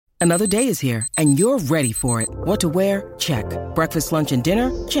Another day is here, and you're ready for it. What to wear? Check. Breakfast, lunch, and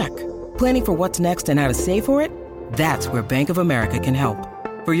dinner? Check. Planning for what's next and how to save for it? That's where Bank of America can help.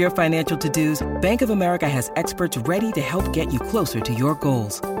 For your financial to-dos, Bank of America has experts ready to help get you closer to your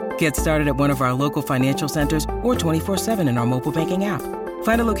goals. Get started at one of our local financial centers or 24/7 in our mobile banking app.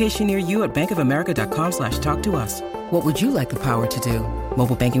 Find a location near you at bankofamerica.com/talktous. What would you like the power to do?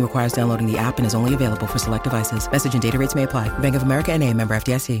 Mobile banking requires downloading the app and is only available for select devices. Message and data rates may apply. Bank of America N.A., member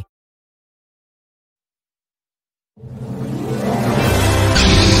FDIC.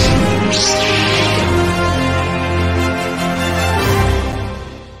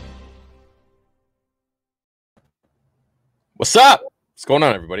 What's up? What's going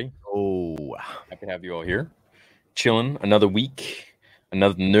on, everybody? Oh, happy to have you all here. Chilling another week,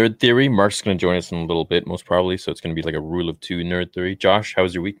 another Nerd Theory. Mark's going to join us in a little bit, most probably. So it's going to be like a rule of two Nerd Theory. Josh, how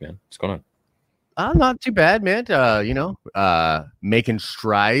was your week, man? What's going on? Not too bad, man. Making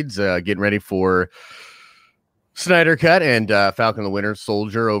strides, getting ready for Snyder Cut and Falcon the Winter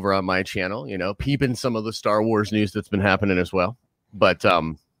Soldier over on my channel. Peeping some of the Star Wars news that's been happening as well. But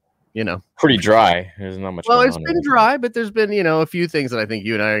pretty dry. There's not much. Well, it's been dry, but there's been a few things that I think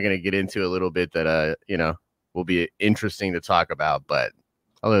you and I are going to get into a little bit that will be interesting to talk about. But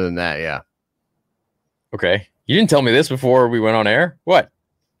other than that, yeah. Okay, you didn't tell me this before we went on air. What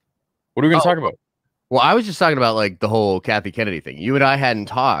are we going to talk about? Well, I was just talking about like the whole Kathy Kennedy thing. You and I hadn't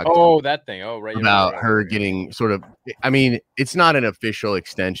talked. Oh, that thing. Oh, right. About her getting sort of. I mean, it's not an official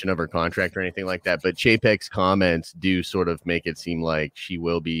extension of her contract or anything like that, but Chapek's comments do sort of make it seem like she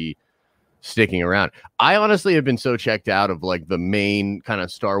will be sticking around. I honestly have been so checked out of like the main kind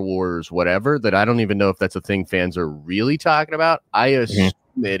of Star Wars whatever that I don't even know if that's a thing fans are really talking about. I assume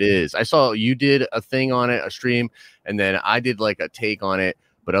it is. I saw you did a thing on it, a stream, and then I did like a take on it.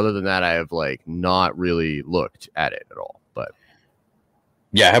 But other than that, I have like not really looked at it at all. But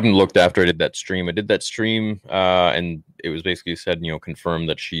yeah, I haven't looked after I did that stream. I did that stream, and it was basically said, confirmed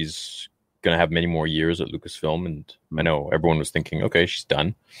that she's gonna have many more years at Lucasfilm. And I know everyone was thinking, okay, she's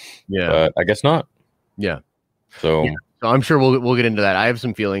done. Yeah, but I guess not. Yeah. So I'm sure we'll get into that. I have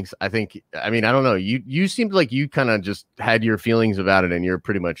some feelings. I don't know. You seemed like you kind of just had your feelings about it and you're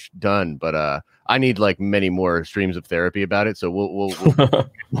pretty much done. But I need like many more streams of therapy about it. So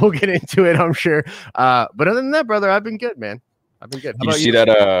we'll get into it, I'm sure. But other than that, brother, I've been good, man. I've been good. Did you see that?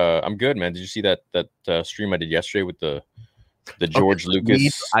 I'm good, man. Did you see that stream I did yesterday with the George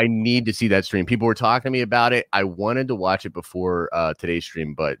Lucas? I need to see that stream. People were talking to me about it. I wanted to watch it before today's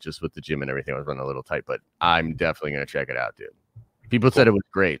stream, but just with the gym and everything, I was running a little tight. But I'm definitely going to check it out, dude. People said it was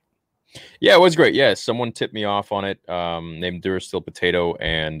great. Yeah, it was great. Yeah, someone tipped me off on it, named Durasteel Potato,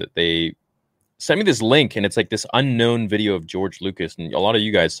 and they sent me this link, and it's like this unknown video of George Lucas, and a lot of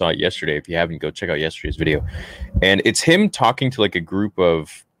you guys saw it yesterday. If you haven't, go check out yesterday's video. And it's him talking to like a group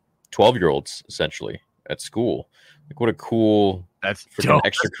of 12-year-olds, essentially, at school. Like, what a cool, that's an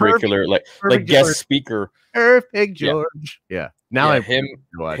extracurricular, like guest George. Speaker. Perfect, George. Yeah. Now him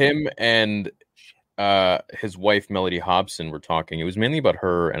and his wife Melody Hobson were talking. It was mainly about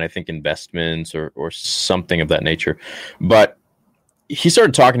her and I think investments or something of that nature. But he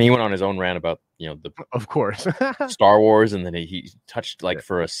started talking. He went on his own rant about of course Star Wars, and then he touched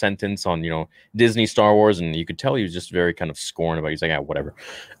for a sentence on Disney Star Wars, and you could tell he was just very kind of scorned about it. He's like, whatever.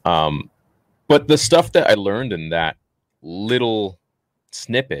 But the stuff that I learned in that little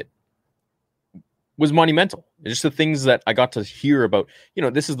snippet was monumental. Just the things that I got to hear about.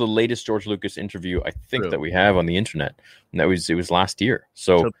 This is the latest George Lucas interview I think that we have on the internet, and it was last year.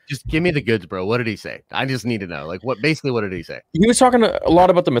 So just give me the goods, bro. What did he say? I just need to know. Like, what did he say? He was talking a lot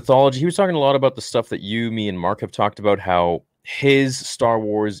about the mythology. He was talking a lot about the stuff that you, me, and Mark have talked about. How his Star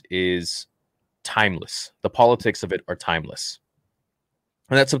Wars is timeless. The politics of it are timeless.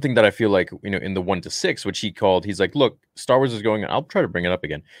 And that's something that I feel like, in the 1 to 6, which he's like, look, Star Wars is going, I'll try to bring it up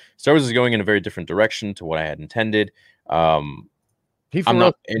again. Star Wars is going in a very different direction to what I had intended. What?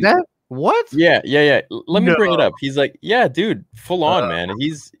 Yeah. Let me bring it up. He's like, yeah, dude, full on, man.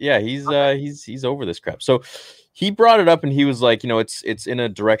 He's over this crap. So he brought it up and he was like, it's in a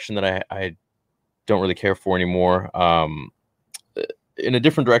direction that I don't really care for anymore. In a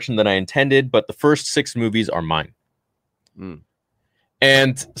different direction than I intended, but the first 6 movies are mine.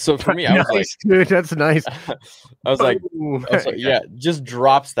 And so for me, I was like, dude, that's nice. I was like, yeah, just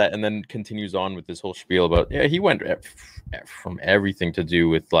drops that and then continues on with this whole spiel about, he went from everything to do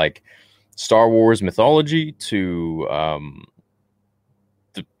with like Star Wars mythology to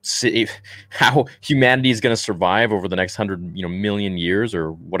how humanity is going to survive over the next 100 million years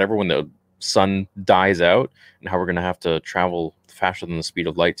or whatever when the sun dies out, and how we're going to have to travel faster than the speed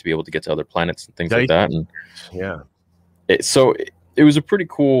of light to be able to get to other planets and things like that. And yeah. it was a pretty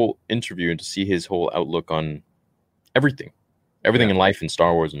cool interview, and to see his whole outlook on everything in life in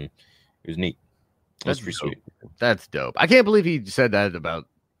Star Wars, and it was neat. That's pretty sweet. That's dope. I can't believe he said that about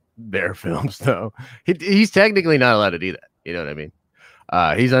their films, though. He's technically not allowed to do that. You know what I mean?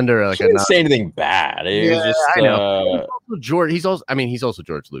 He's under like he didn't say anything bad. I know. He's also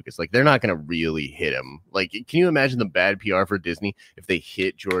George Lucas. Like, they're not gonna really hit him. Like, can you imagine the bad PR for Disney if they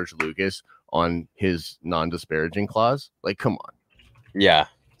hit George Lucas on his non-disparaging clause? Like, come on. Yeah,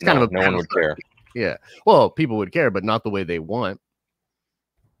 it's kind of no one would care. Yeah, well, people would care, but not the way they want.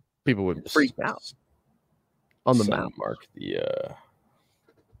 People would freak out on the map. Mark the.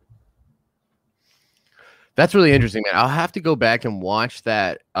 That's really interesting, man. I'll have to go back and watch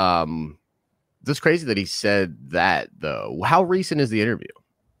that. That's crazy that he said that, though. How recent is the interview?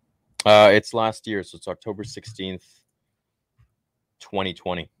 It's last year, so it's October 16th,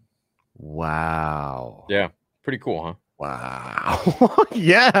 2020. Wow. Yeah, pretty cool, huh? Wow.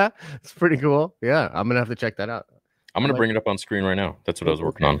 Yeah, it's pretty cool. Yeah, I'm gonna have to check that out. I'm gonna bring it up on screen right now. That's what I was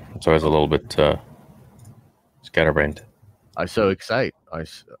working on. So I was a little bit scatterbrained. I'm so excited.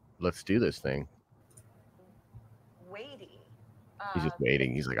 Let's do this thing. He's just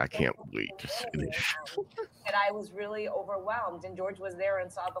waiting. He's like, I can't wait to finish. And I was really overwhelmed, and George was there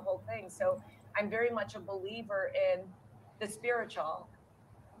and saw the whole thing. So I'm very much a believer in the spiritual.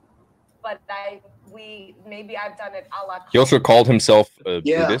 But I've done it a lot. He also called himself a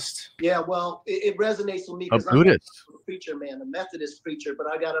Buddhist. Yeah, well, it resonates with me. A Buddhist. I'm a preacher, man, a Methodist preacher, but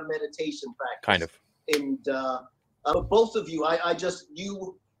I got a meditation practice. Kind of. And both of you,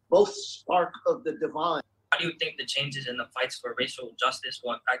 you both spark of the divine. How do you think the changes in the fights for racial justice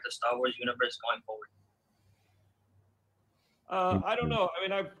will impact the Star Wars universe going forward? I don't know. I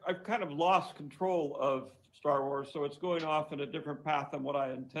mean, I've kind of lost control of Star Wars, so it's going off in a different path than what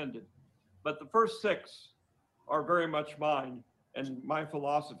I intended. But the first 6 are very much mine and my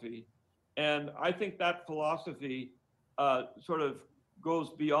philosophy. And I think that philosophy sort of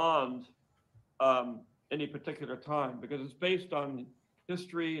goes beyond any particular time, because it's based on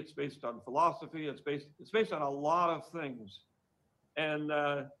history, it's based on philosophy, it's based on a lot of things. And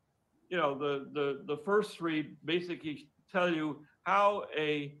the first 3 basically tell you how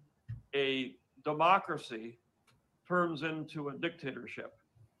a democracy turns into a dictatorship,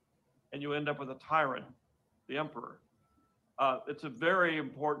 and you end up with a tyrant, the emperor. It's a very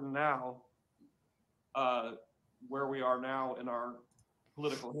important now, where we are now in our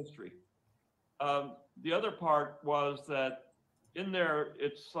political history. The other part was that in there,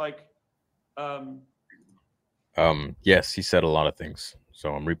 it's like... yes, he said a lot of things,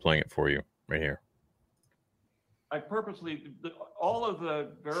 so I'm replaying it for you right here. I purposely, all of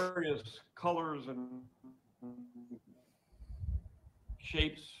the various colors and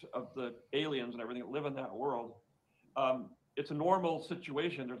shapes of the aliens and everything that live in that world, it's a normal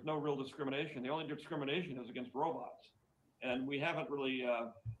situation. There's no real discrimination. The only discrimination is against robots. And we haven't really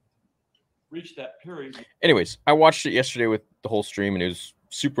reached that period. Anyways, I watched it yesterday with the whole stream, and it was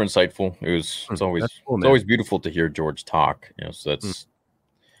super insightful. It's always beautiful to hear George talk. So that's it's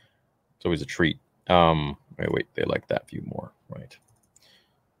always a treat. Wait, they like that view more, right?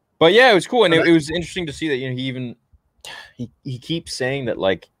 But yeah, it was cool, and it was interesting to see that he keeps saying that,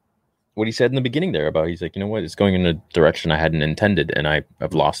 like what he said in the beginning there about, he's like, you know what, it's going in a direction I hadn't intended, and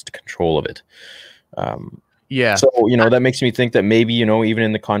I've lost control of it. Yeah. So that makes me think that maybe even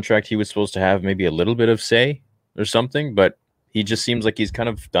in the contract he was supposed to have maybe a little bit of say or something, but he just seems like he's kind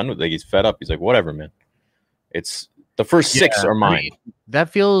of done with it. Like, he's fed up. He's like, whatever, man. It's the first 6 are mine. That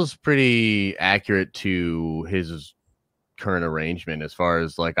feels pretty accurate to his current arrangement, as far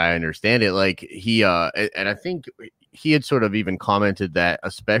as like I understand it. Like, he and I think he had sort of even commented that,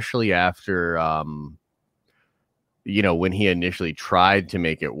 especially after when he initially tried to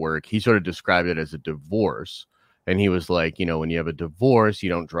make it work, he sort of described it as a divorce. And he was like, when you have a divorce, you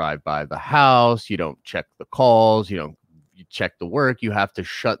don't drive by the house, you don't check the calls, you check the work, you have to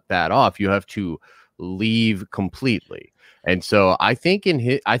shut that off. You have to leave completely. And so I think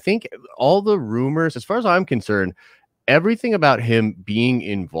all the rumors, as far as I'm concerned, everything about him being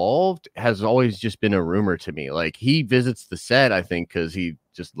involved has always just been a rumor to me. Like, he visits the set, I think, because he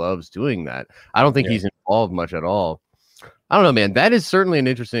just loves doing that. I don't think he's involved much at all. I don't know, man. That is certainly an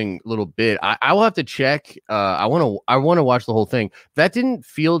interesting little bit. I will have to check. I want to watch the whole thing. That didn't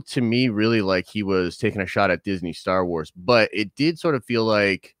feel to me really like he was taking a shot at Disney Star Wars, but it did sort of feel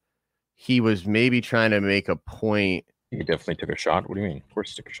like he was maybe trying to make a point. He definitely took a shot. What do you mean? Of course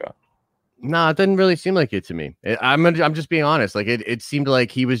he took a shot. No, it didn't really seem like it to me. I'm just being honest. Like, it seemed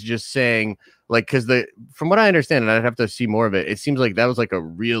like he was just saying, like, because from what I understand, and I'd have to see more of it, it seems like that was like a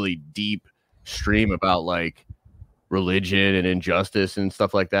really deep stream about, like, religion and injustice and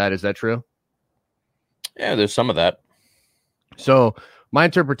stuff like that. Is that true? Yeah, there's some of that. So my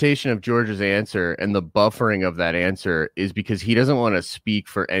interpretation of George's answer and the buffering of that answer is because he doesn't want to speak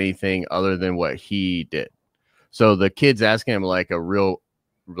for anything other than what he did. So the kid's asking him like a real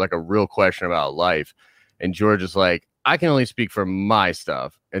question about life. And George is like, I can only speak for my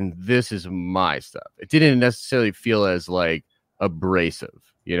stuff. And this is my stuff. It didn't necessarily feel as like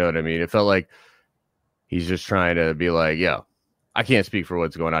abrasive. You know what I mean? It felt like he's just trying to be like, yo, I can't speak for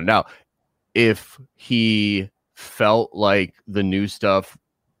what's going on. Now, if he felt like the new stuff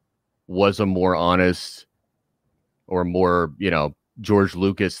was a more honest or more, George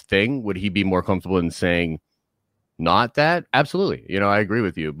Lucas thing, would he be more comfortable in saying not that? Absolutely. I agree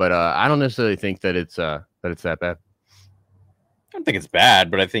with you, but I don't necessarily think that it's that bad. I don't think it's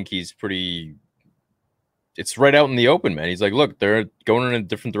bad, but I think he's it's right out in the open, man. He's like, look, they're going in a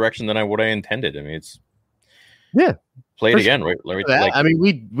different direction than I intended. I mean, it's play it again, right? Like, I mean,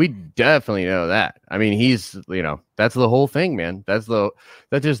 we definitely know that. I mean, he's, that's the whole thing, man. That's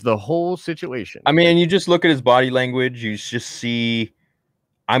just the whole situation. I mean, you just look at his body language. You just see.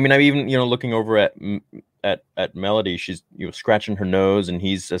 I mean, I'm even looking over at Melody. She's scratching her nose, and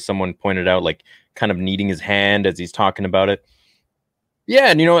he's, as someone pointed out, like kind of kneading his hand as he's talking about it.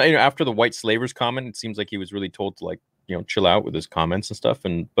 Yeah, and after the white slavers comment, it seems like he was really told to chill out with his comments and stuff.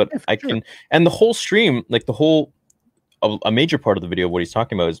 And the whole stream, like a major part of the video, what he's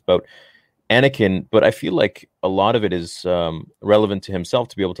talking about is about Anakin. But I feel like a lot of it is relevant to himself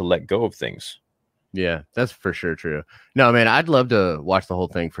to be able to let go of things. Yeah, that's for sure true. No, man, I'd love to watch the whole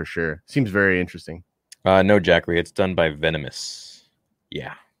thing for sure. Seems very interesting. No, Jackery, it's done by Venomous.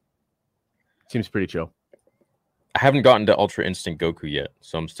 Yeah, seems pretty chill. I haven't gotten to Ultra Instinct Goku yet,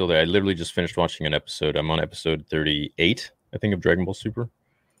 so I'm still there. I literally just finished watching an episode. I'm on episode 38, I think, of Dragon Ball Super.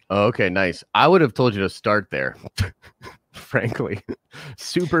 Oh, okay, nice. I would have told you to start there, frankly.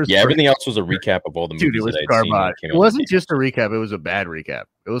 Super. Yeah, everything else was a recap of all the movies. Dude, it was that garbage. It wasn't just a recap; it was a bad recap.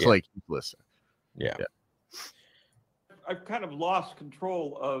 It was like useless. Yeah. I've kind of lost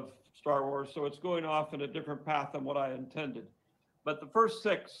control of Star Wars, so it's going off in a different path than what I intended. But the first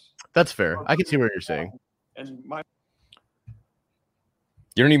 6. That's fair. I can see what you're saying. And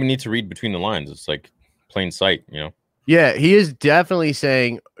you don't even need to read between the lines. It's like plain sight, Yeah, he is definitely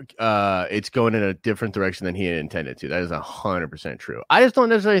saying it's going in a different direction than he had intended to. That is 100% true. I just don't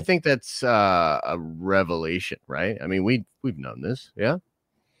necessarily think that's a revelation, right? I mean, we've known this, yeah.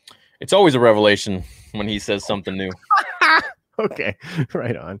 It's always a revelation when he says something new. Okay,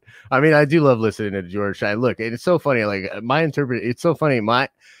 right on. I mean, I do love listening to George. Look, it's so funny. Like it's so funny. My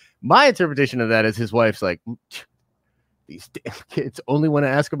interpretation of that is his wife's like, these damn kids only want to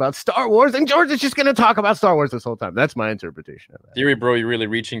ask about Star Wars, and George is just going to talk about Star Wars this whole time. That's my interpretation of that. Theory, bro, you're really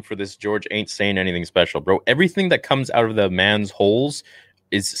reaching for this. George ain't saying anything special, bro. Everything that comes out of the man's holes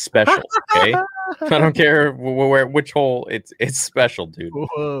is special, okay? I don't care which hole. It's special, dude.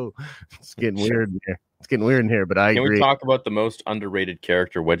 Whoa, it's getting weird in here. It's getting weird in here, but I agree. Can we talk about the most underrated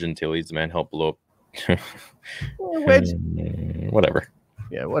character, Wedge Antilles? The man helped blow up. Wedge. Whatever.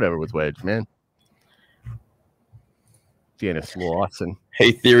 Yeah, whatever with Wedge, man. Dennis Lawson.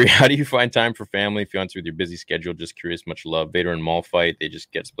 Hey, Theory, how do you find time for family, fiance with your busy schedule? Just curious, much love. Vader and Maul fight, they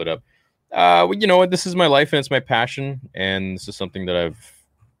just get split up. Well, you know what? This is my life and it's my passion, and this is something that I've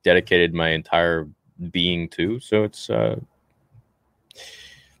dedicated my entire being to. So it's you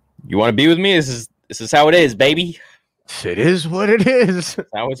want to be with me? This is how it is, baby. It is what it is. That's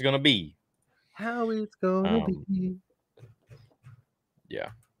how it's gonna be. How it's gonna be. Yeah.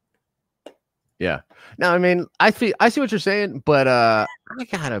 Yeah. No, I mean, I see what you're saying, but I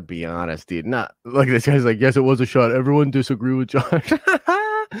gotta be honest, dude. Not like this guy's like, yes, it was a shot. Everyone disagree with Josh.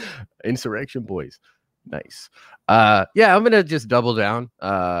 Insurrection boys. Nice. Yeah, I'm gonna just double down.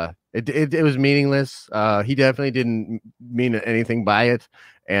 It was meaningless. He definitely didn't mean anything by it.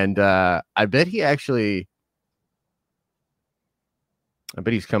 And I bet he's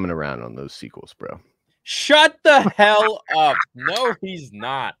coming around on those sequels, bro. Shut the hell up. No, he's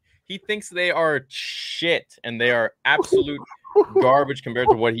not. He thinks they are shit and they are absolute garbage compared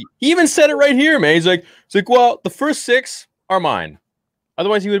to what he even said it right here, man. He's like, well, the first 6 are mine.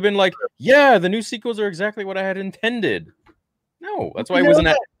 Otherwise, he would have been like, yeah, the new sequels are exactly what I had intended. No, that's why he wasn't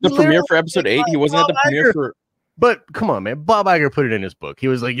at the premiere for episode 8. He wasn't at the premiere for. But come on, man. Bob Iger put it in his book. He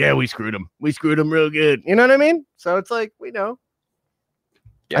was like, yeah, we screwed him. We screwed him real good. You know what I mean? So it's like, we know.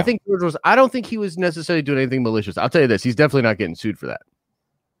 Yeah. I don't think he was necessarily doing anything malicious. I'll tell you this. He's definitely not getting sued for that.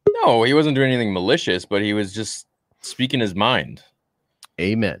 No, he wasn't doing anything malicious, but he was just speaking his mind.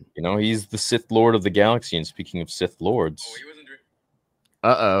 Amen. You know, he's the Sith Lord of the galaxy. And speaking of Sith Lords.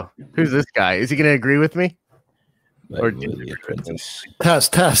 Uh-oh. Who's this guy? Is he going to agree with me? Or Disney Princess.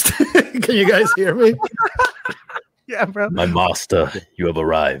 Test. Can you guys hear me? Yeah, bro. My master, you have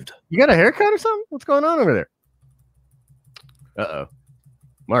arrived. You got a haircut or something? What's going on over there? Uh-oh.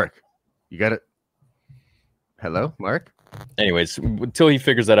 Mark, you got it? Hello, Mark? Anyways, until he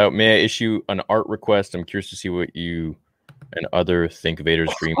figures that out, may I issue an art request? I'm curious to see what you and other think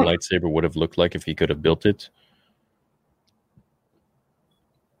Vader's dream lightsaber would have looked like if he could have built it.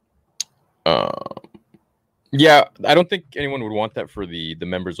 Yeah, I don't think anyone would want that for the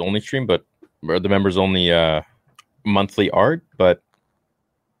members only stream, or the members only monthly art. But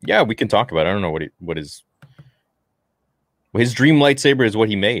yeah, we can talk about it. I don't know what his dream lightsaber is. What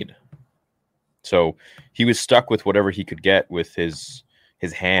he made. So he was stuck with whatever he could get with his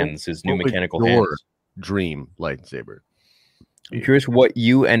hands, his new mechanical hands. Dream lightsaber. I'm curious what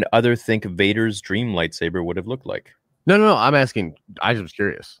you and other think Vader's dream lightsaber would have looked like. No. I'm asking. I was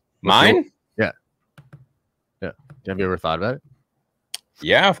curious. Mine? Yeah. Have you ever thought about it?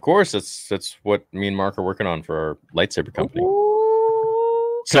 Yeah, of course. That's what me and Mark are working on for our lightsaber company.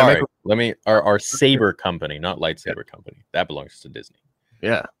 Sorry, our saber company, not lightsaber company. That belongs to Disney.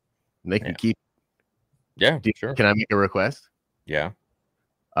 Yeah, they can keep. Yeah, sure. Can I make a request? Yeah.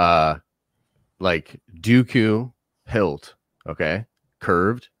 Like Dooku hilt, okay,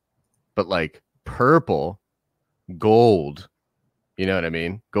 curved, but like purple, gold. You know what I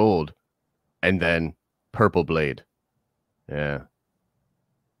mean? Gold, and then purple blade. Yeah.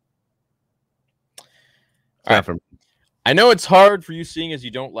 I know it's hard for you seeing as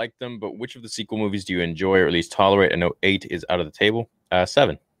you don't like them, but which of the sequel movies do you enjoy or at least tolerate? I know 8 is out of the table.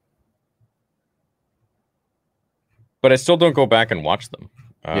 7. But I still don't go back and watch them.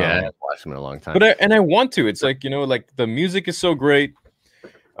 I haven't watched them in a long time. But I want to. It's like, like the music is so great.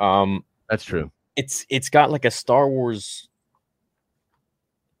 That's true. It's got like a Star Wars.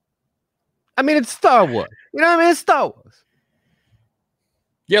 I mean, it's Star Wars. You know what I mean? It's Star Wars.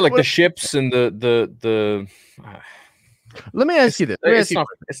 Yeah, like the ships and the. Let me ask you this.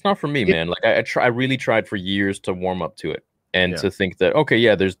 It's not for me, man. Like I really tried for years to warm up to it and to think that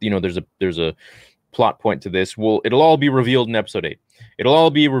there's a plot point to this. Well, it'll all be revealed in episode 8. It'll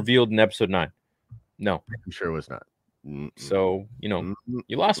all be revealed in episode 9. No, I'm sure it was not. So you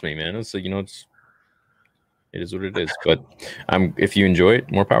lost me, man. So it is what it is. But if you enjoy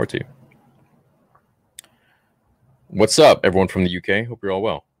it, more power to you. What's up, everyone from the UK? Hope you're all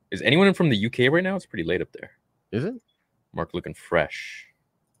well. Is anyone from the UK right now? It's pretty late up there. Is it? Mark looking fresh.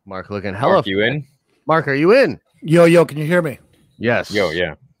 Mark looking hella. Mark, you in? Mark, are you in? Yo, can you hear me? Yes. Yo,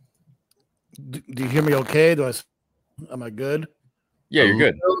 yeah. Do you hear me okay? Am I good? Yeah, you're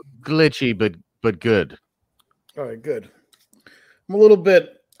good. Glitchy, but good. All right, good. I'm a little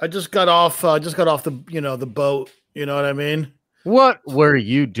bit. I just got off the the boat. You know what I mean? What were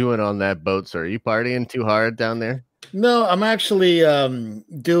you doing on that boat, sir? Are you partying too hard down there? No, I'm actually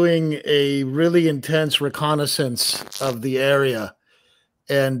doing a really intense reconnaissance of the area,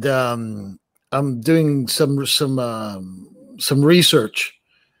 and I'm doing some research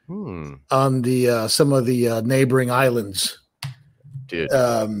on the some of the neighboring islands. Dude,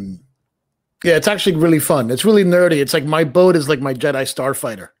 yeah, it's actually really fun. It's really nerdy. It's like my boat is like my Jedi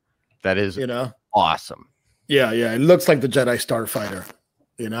Starfighter. That is, awesome. Yeah, it looks like the Jedi Starfighter.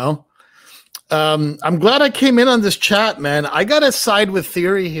 I'm glad I came in on this chat, man. I gotta side with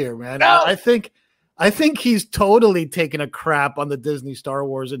Theory here, man. No. I think he's totally taking a crap on the Disney Star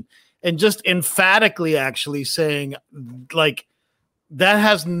Wars and just emphatically actually saying like that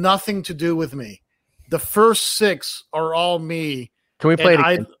has nothing to do with me. The first 6 are all me. Can we play it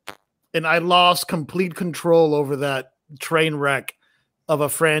again? And I lost complete control over that train wreck of a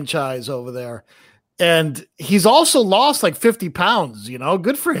franchise over there. And he's also lost like 50 pounds,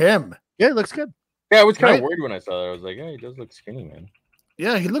 good for him. Yeah, it looks good. Yeah, I was kind of worried when I saw that. I was like, yeah, he does look skinny, man.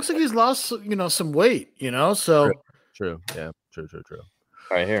 Yeah, he looks like he's lost, some weight, so. True. Yeah, true. All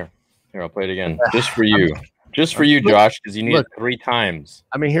right, here, I'll play it again. Just for you. Just for you, Josh, because you need it 3 times.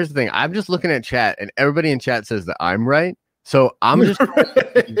 I mean, here's the thing. I'm just looking at chat, and everybody in chat says that I'm right. So I'm just.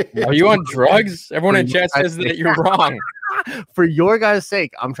 Are you on drugs? Everyone in chat says that you're wrong. For your guys'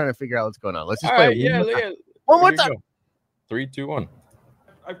 sake, I'm trying to figure out what's going on. Let's just play one more time. 3, 2, 1.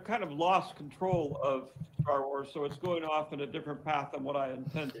 I've kind of lost control of Star Wars, so it's going off in a different path than what I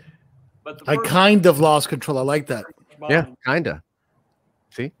intended. But I kind of lost control. I like that. Yeah, kind of.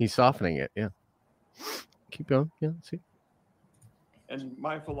 See, he's softening it. Yeah. Keep going. Yeah, see. And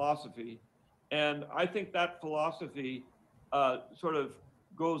my philosophy. And I think that philosophy sort of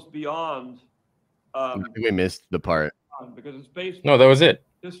goes beyond. We missed the part. Because it's based. No, that was it.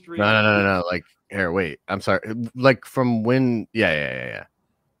 History. No. Like, here, wait. I'm sorry. Like from when? Yeah.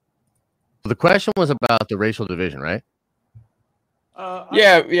 The question was about the racial division, right?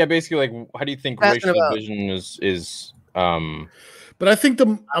 Yeah. Basically, like, how do you think Asking racial about- division is? But I think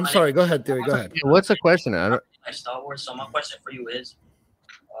I'm sorry. Go ahead, Theory. Go ahead. What's the question? Like Star Wars. So my question for you is,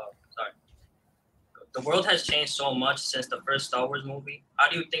 sorry, the world has changed so much since the first Star Wars movie. How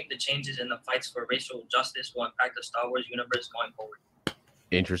do you think the changes in the fights for racial justice will impact the Star Wars universe going forward?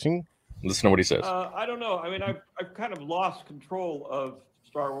 Interesting. Listen to what he says. I don't know. I mean, I've kind of lost control of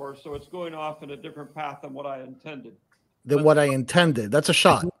Star Wars, so it's going off in a different path than what I intended. That's a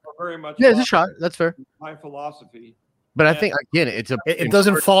shot. Very much. Yeah, it's a shot. That's fair. My philosophy. But I think again, it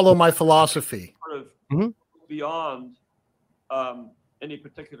doesn't follow my philosophy. Sort of Mhm. beyond any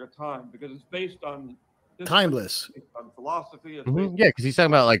particular time because it's based on Timeless. based on philosophy. It's Mhm. based- Yeah, because he's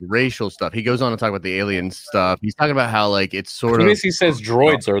talking about like racial stuff. He goes on to talk about the alien stuff. He's talking about how like it's sort He of basically says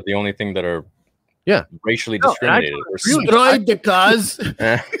droids are the only thing that are racially No, and I discriminated. Destroyed because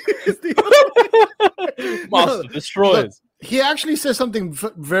Monster destroys. he actually says something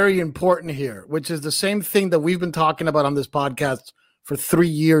very important here, which is the same thing that we've been talking about on this podcast for 3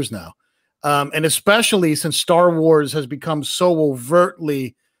 years now. And especially since Star Wars has become so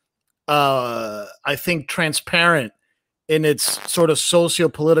overtly, I think, transparent in its sort of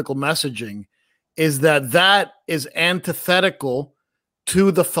socio-political messaging, is that is antithetical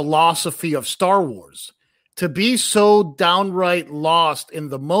to the philosophy of Star Wars. To be so downright lost in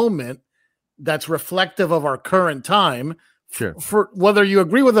the moment that's reflective of our current time, Sure. for whether you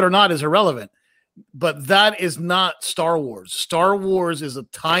agree with it or not is irrelevant. But that is not Star Wars. Star Wars is a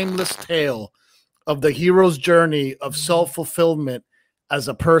timeless tale of the hero's journey of self-fulfillment as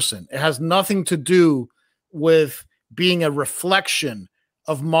a person. It has nothing to do with being a reflection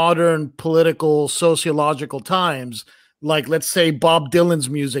of modern political, sociological times, like, let's say, Bob Dylan's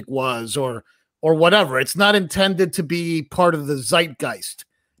music was, or whatever. It's not intended to be part of the zeitgeist.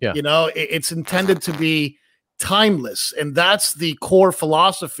 Yeah. You know, it's intended to be timeless. And that's the core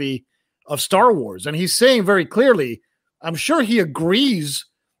philosophy of Star Wars. And he's saying very clearly, I'm sure he agrees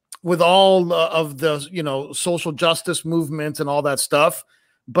with all of the, you know, social justice movements and all that stuff,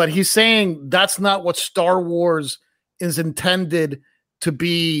 but he's saying that's not what Star Wars is intended to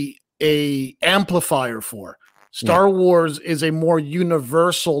be a amplifier for. Star Wars is a more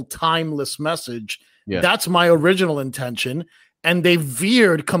universal, timeless message. Yeah. That's my original intention. And they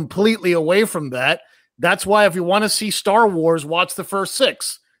veered completely away from that. That's why if you want to see Star Wars, watch the first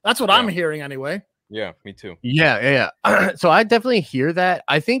 6. That's what I'm hearing anyway. Yeah, me too. Yeah. So I definitely hear that.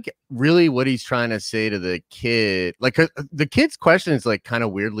 I think really what he's trying to say to the kid, like the kid's question is like kind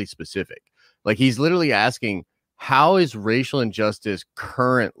of weirdly specific. Like he's literally asking, how is racial injustice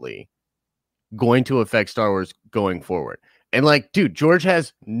currently going to affect Star Wars going forward? And like, dude, George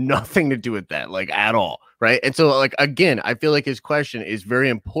has nothing to do with that, like at all. Right. And so, like, again, I feel like his question is very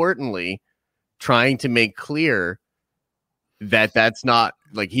importantly trying to make clear that that's not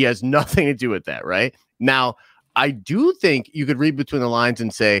like he has nothing to do with that. Right now, I do think you could read between the lines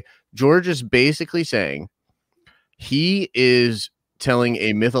and say George is basically saying he is telling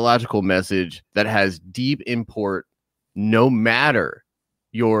a mythological message that has deep import, no matter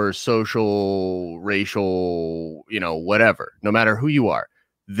your social, racial, you know, whatever, no matter who you are.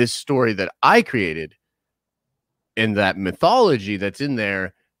 This story that I created and that mythology that's in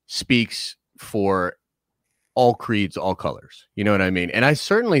there speaks for all creeds, all colors. You know what I mean? And I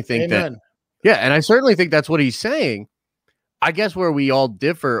certainly think Amen. and I certainly think that's what he's saying. I guess where we all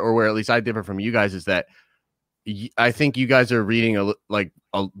differ, or where at least I differ from you guys, is that I think you guys are reading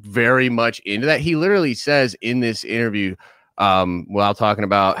a very much into that. He literally says in this interview, while talking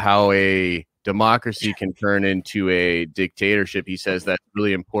about how a democracy can turn into a dictatorship, he says that's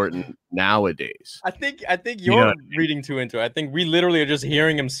really important nowadays. I think you're reading too into it. I think we literally are just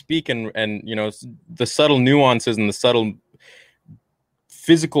hearing him speak, and you know, the subtle nuances and the subtle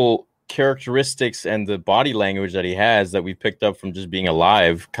physical characteristics and the body language that he has that we picked up from just being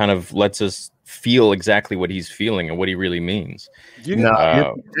alive kind of lets us feel exactly what he's feeling and what he really means. Do you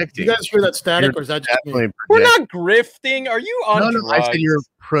guys hear that static, or is that just me? We're not grifting. Are you on drugs? I said you're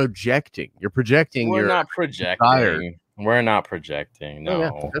projecting. You're projecting. We're your not projecting. desire. We're not projecting.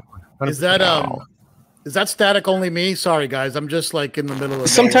 No. Is that static only me? Sorry, guys. I'm just like in the middle of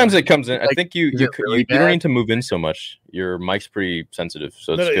Sometimes it comes in. I Like, think you really don't bad? need to move in so much. Your mic's pretty sensitive,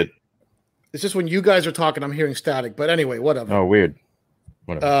 so it's No, good. It's just when you guys are talking, I'm hearing static. But anyway, whatever. Oh, weird.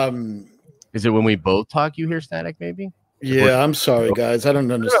 Whatever. Is it when we both talk you hear static? Maybe. Yeah, I'm sorry, guys. I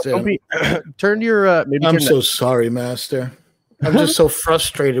don't understand. Turn your maybe. I'm turn so sorry, Master. I'm just so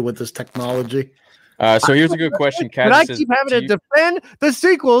frustrated with this technology. So here's a good question. But I says, keep having to defend the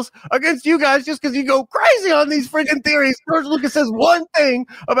sequels against you guys just because you go crazy on these freaking theories. George Lucas says one thing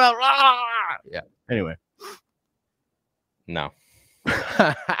about yeah. Anyway, no.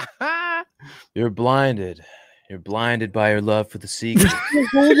 You're blinded. You're blinded by your love for the sequel.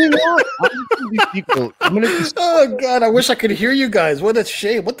 Oh God, I wish I could hear you guys. What a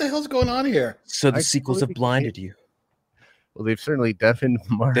shame. What the hell's going on here? So the sequels have blinded you. Well, they've certainly deafened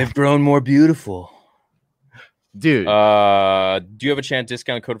Mark. They've grown more beautiful. Dude. Do you have a chance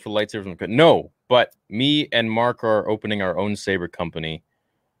discount code for lightsabers? No, but me and Mark are opening our own saber company.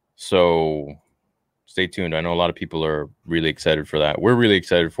 So stay tuned. I know a lot of people are really excited for that. We're really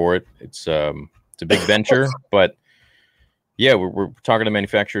excited for it. It's a big venture, but yeah, we're talking to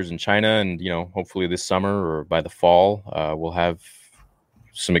manufacturers in China, and hopefully this summer or by the fall, we'll have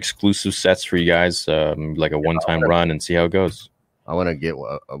some exclusive sets for you guys, like a one-time run, and see how it goes. I want to get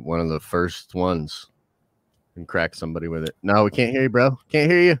one of the first ones and crack somebody with it. No, we can't hear you, bro.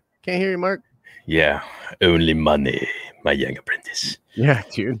 Can't hear you, Mark. Yeah, only money, my young apprentice. Yeah,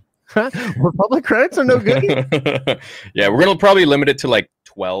 dude. Well, public credits are no good. Yeah, we're gonna probably limit it to like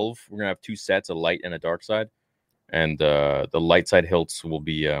 12. We're gonna have 2 sets, a light and a dark side, and the light side hilts will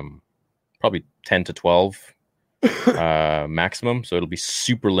be probably 10 to 12 maximum. So it'll be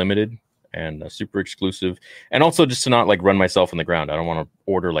super limited and super exclusive, and also just to not like run myself in the ground. I don't want to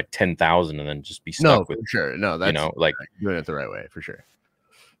order like 10,000 and then just be stuck with. For sure. No, that's like doing it the right way for sure.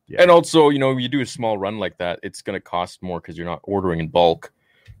 Yeah. And also, you do a small run like that, it's gonna cost more because you're not ordering in bulk.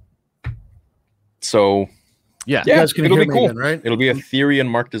 So, yeah, you guys can it'll hear be me cool. again, right? It'll be a Theory and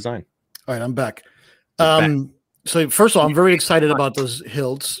Mark design. All right, I'm back. So first of all, I'm very excited about those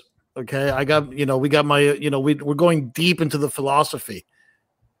hilts. Okay, I got we got my we're going deep into the philosophy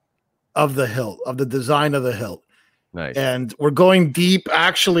of the hilt, of the design of the hilt. Nice. And we're going deep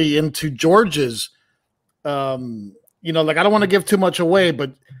actually into George's. I don't want to give too much away,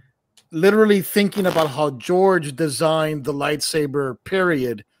 but literally thinking about how George designed the lightsaber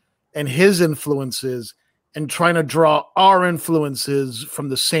period and his influences, and trying to draw our influences from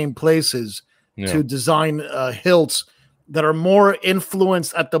the same places to design hilts that are more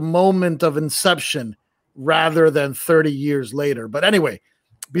influenced at the moment of inception rather than 30 years later. But anyway,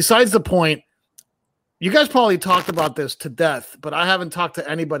 besides the point, you guys probably talked about this to death, but I haven't talked to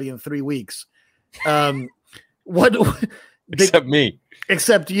anybody in 3 weeks. Except me.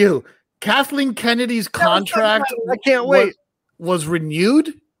 Except you. Kathleen Kennedy's contract I can't wait. Was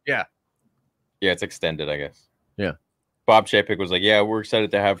renewed? Yeah, it's extended, I guess. Yeah. Bob Chapek was like, yeah, we're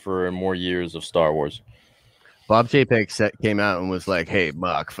excited to have for more years of Star Wars. Bob Chapek came out and was like, hey,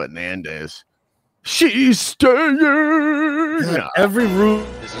 Mark Fernandez, she's staying. Yeah, every room.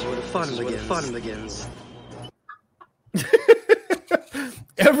 This is where the fun begins.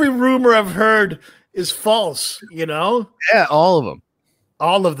 Every rumor I've heard is false, Yeah, all of them.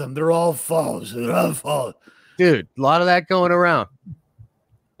 All of them. They're all false. They're all false. Dude, a lot of that going around.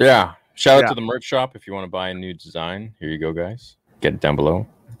 Yeah. Shout out to the merch shop if you want to buy a new design. Here you go, guys. Get it down below.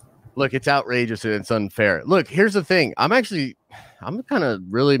 Look, it's outrageous and it's unfair. Look, here's the thing. I'm kind of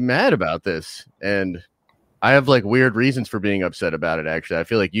really mad about this. And I have like weird reasons for being upset about it, actually. I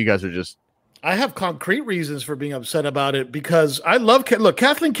feel like you guys are just. I have concrete reasons for being upset about it because I love. Look,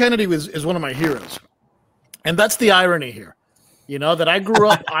 Kathleen Kennedy is one of my heroes. And that's the irony here. That I grew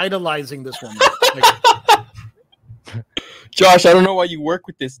up idolizing this woman. Josh, I don't know why you work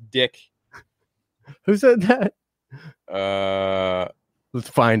with this dick. Who said that? Let's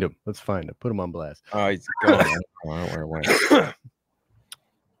find him. Put him on blast. He's gone.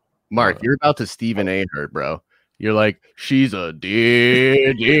 Mark, you're about to Stephen A. her, bro. You're like, she's a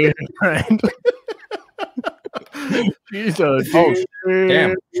dear friend. She's a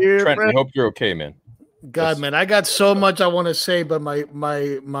damn. Trent, friend. I hope you're okay, man. God, man, I got so much I want to say, but my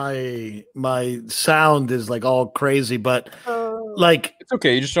sound is like all crazy. But like, it's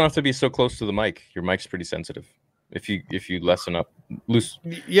okay. You just don't have to be so close to the mic. Your mic's pretty sensitive. If you lessen up,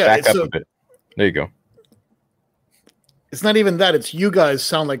 back up a bit. There you go. It's not even that. It's you guys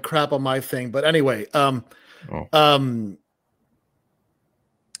sound like crap on my thing. But anyway,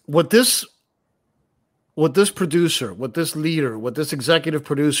 what this producer, what this leader, what this executive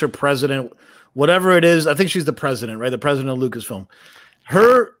producer, president, whatever it is, I think she's the president, right? The president of Lucasfilm.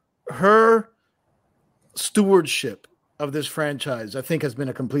 Her stewardship of this franchise, I think, has been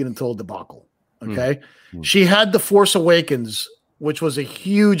a complete and total debacle. Okay. She had The Force Awakens, which was a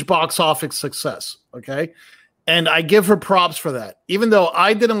huge box office success. Okay. And I give her props for that. Even though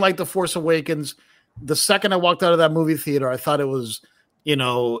I didn't like The Force Awakens, the second I walked out of that movie theater, I thought it was,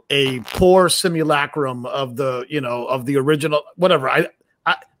 a poor simulacrum of the, of the original, whatever.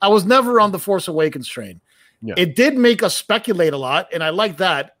 I was never on the Force Awakens train. Yeah. It did make us speculate a lot, and I like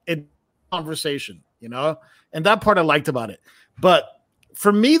that in conversation, and that part I liked about it. But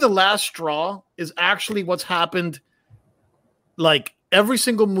for me, the last straw is actually what's happened. Like every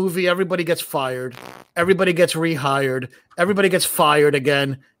single movie, everybody gets fired, everybody gets rehired, everybody gets fired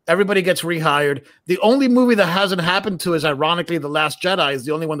again, everybody gets rehired. The only movie that hasn't happened to is, ironically, The Last Jedi is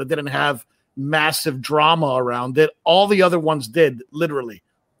the only one that didn't have massive drama around it. All the other ones did, literally,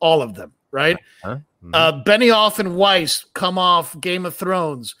 all of them, right? Benioff and Weiss come off Game of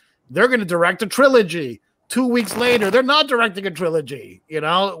Thrones. They're going to direct a trilogy. 2 weeks later, they're not directing a trilogy.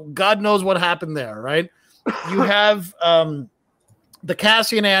 God knows what happened there, right? You have the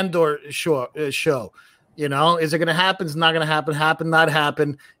Cassian Andor show. Is it going to happen? It's not going to happen. Happen, not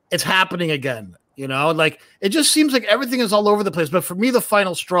happen. It's happening again. Like it just seems like everything is all over the place. But for me, the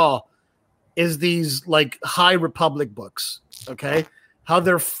final straw is these like High Republic books. Okay, how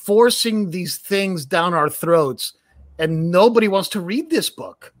they're forcing these things down our throats, and nobody wants to read this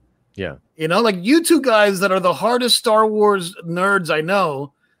book. Yeah, like you two guys that are the hardest Star Wars nerds I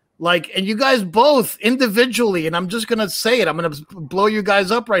know. Like, and you guys both individually, and I'm just going to say it, I'm going to blow you guys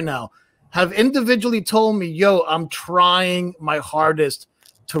up right now, have individually told me, yo, I'm trying my hardest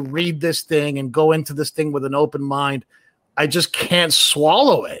to read this thing and go into this thing with an open mind. I just can't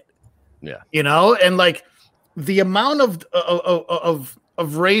swallow it. Yeah. And like the amount of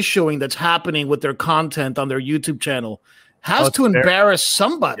ratioing that's happening with their content on their YouTube channel has to embarrass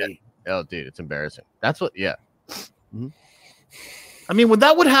somebody. Yeah. Oh, dude, it's embarrassing. That's what, yeah. Mm-hmm. I mean, when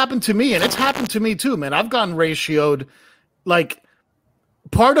that would happen to me, and it's happened to me too, man, I've gotten ratioed. Like,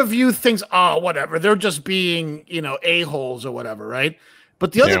 part of you thinks, oh, whatever, they're just being, a-holes or whatever, right?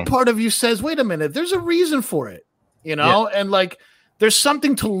 But the other part of you says, wait a minute, there's a reason for it, and like, there's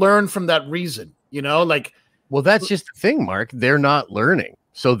something to learn from that reason, like. Well, that's just the thing, Mark. They're not learning.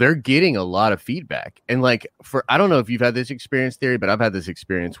 So they're getting a lot of feedback. And like, I don't know if you've had this experience, Theory, but I've had this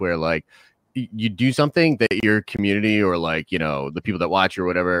experience where like, you do something that your community or like, the people that watch or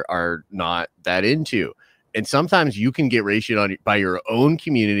whatever are not that into. And sometimes you can get ratioed on by your own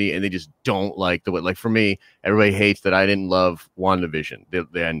community and they just don't like the way, like for me, everybody hates that I didn't love WandaVision,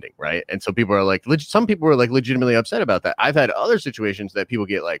 the ending. Right. And so people are like, some people are like legitimately upset about that. I've had other situations that people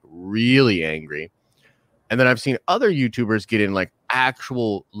get like really angry. And then I've seen other YouTubers get in like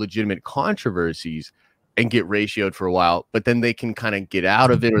actual legitimate controversies and get ratioed for a while, but then they can kind of get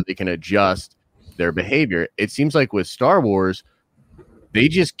out of it or they can adjust their behavior. It seems like with Star Wars, they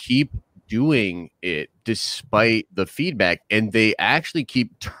just keep doing it despite the feedback, and they actually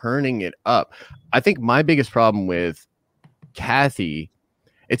keep turning it up. I think my biggest problem with Kathy,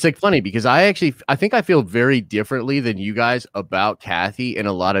 it's like funny because I think I feel very differently than you guys about Kathy in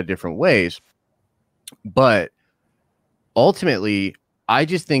a lot of different ways, but ultimately I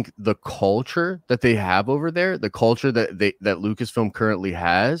just think the culture that they have over there, the culture that Lucasfilm currently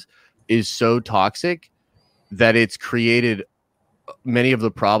has, is so toxic that it's created many of the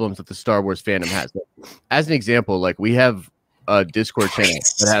problems that the Star Wars fandom has. As an example, like we have a Discord channel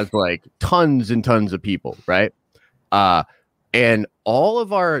that has like tons and tons of people, right? And all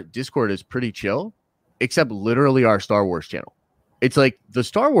of our Discord is pretty chill, except literally our Star Wars channel. It's like the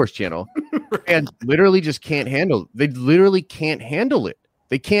Star Wars channel and literally just can't handle. They literally can't handle it.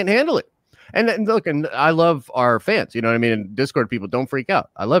 They can't handle it. And look, and I love our fans. You know what I mean? And Discord people, don't freak out.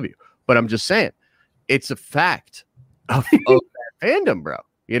 I love you. But I'm just saying, it's a fact of that fandom, bro.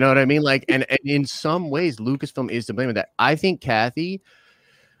 You know what I mean? Like, and in some ways, Lucasfilm is to blame with that. I think Kathy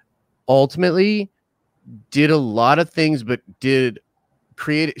ultimately did a lot of things, but to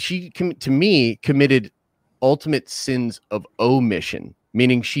me, committed ultimate sins of omission.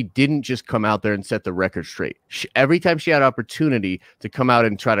 Meaning she didn't just come out there and set the record straight. Every time she had opportunity to come out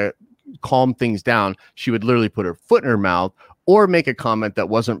and try to calm things down, she would literally put her foot in her mouth or make a comment that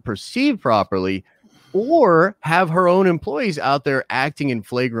wasn't perceived properly or have her own employees out there acting in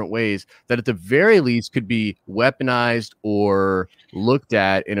flagrant ways that at the very least could be weaponized or looked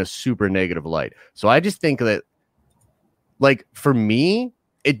at in a super negative light. So I just think that, like, for me,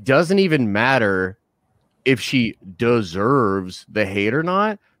 it doesn't even matter if she deserves the hate or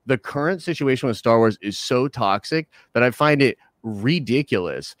not. The current situation with Star Wars is so toxic that I find it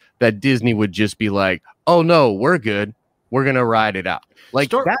ridiculous that Disney would just be like, oh no, we're good, we're gonna ride it out.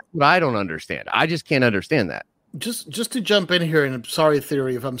 Like, that's what I don't understand. I just can't understand that. Just to jump in here, and I'm sorry,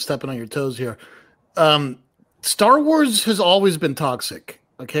 Theory, if I'm stepping on your toes here. Star Wars has always been toxic.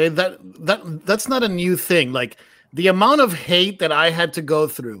 Okay, that's not a new thing. Like, the amount of hate that I had to go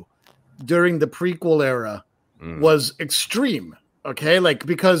through during the prequel era was extreme. Okay, like,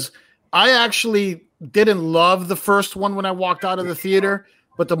 because I actually didn't love the first one when I walked out of the theater,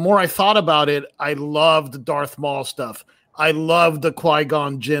 but the more I thought about it, I loved the Darth Maul stuff. I loved the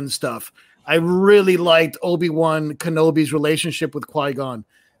Qui-Gon Jinn stuff. I really liked Obi-Wan Kenobi's relationship with Qui-Gon.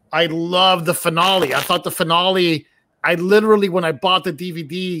 I loved the finale. I thought the finale, I literally, when I bought the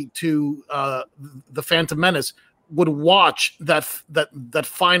DVD to The Phantom Menace, would watch that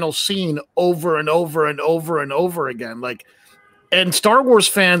final scene over and over and over and over again. Like, and Star Wars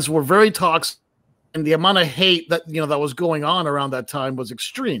fans were very toxic, and the amount of hate that that was going on around that time was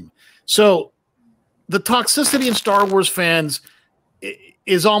extreme. So the toxicity in Star Wars fans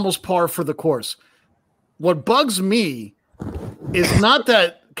is almost par for the course. What bugs me is not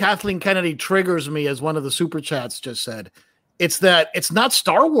that Kathleen Kennedy triggers me, as one of the super chats just said. It's that it's not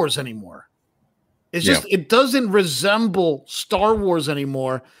Star Wars anymore. It's just it doesn't resemble Star Wars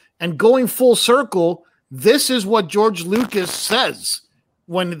anymore. And going full circle, this is what George Lucas says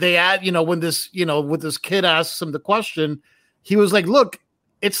when they add, when this, with this kid asks him the question, he was like, look,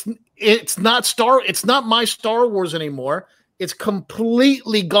 it's not my Star Wars anymore. It's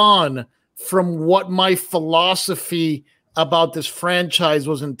completely gone from what my philosophy about this franchise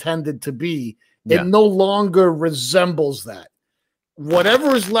was intended to be. It no longer resembles that.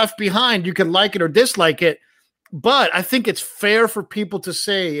 Whatever is left behind, you can like it or dislike it, but I think it's fair for people to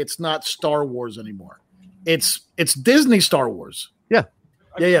say it's not Star Wars anymore. It's Disney Star Wars.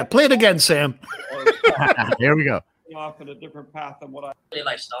 Yeah. Play it again, Sam. There we go. Off in a different path than what I really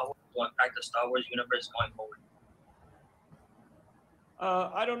like Star Wars, going back to Star Wars universe going forward.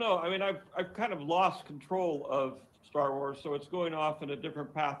 I don't know. I mean, I've kind of lost control of Star Wars, so it's going off in a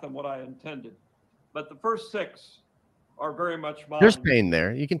different path than what I intended. But the first 6 are very much mine. There's pain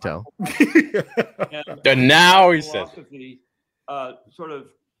there. You can tell. And now he says sort of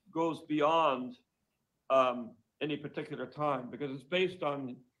goes beyond any particular time, because it's based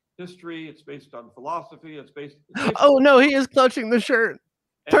on history, it's based on philosophy, it's based oh no, he is clutching the shirt.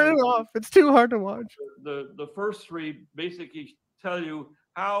 Turn it off. It's too hard to watch. The first 3 basically tell you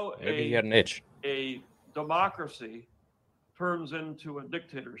how maybe he had an itch. A democracy turns into a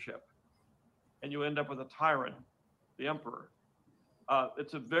dictatorship, and you end up with a tyrant, the emperor.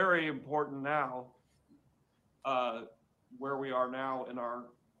 It's a very important now, where we are now in our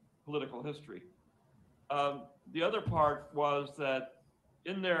political history. The other part was that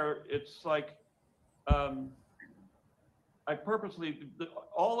in there, it's like I purposely,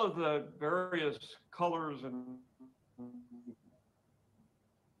 all of the various colors and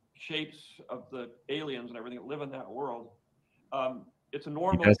shapes of the aliens and everything that live in that world, it's a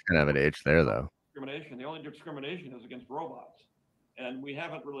normal. That's kind of an age there, though. Discrimination. The only discrimination is against robots, and we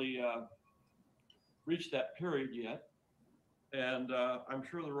haven't really reached that period yet. And I'm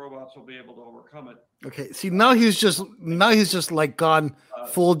sure the robots will be able to overcome it. Okay, see, now he's just like gone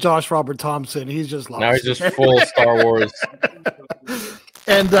full Josh Robert Thompson. He's just lost. Now he's just full Star Wars.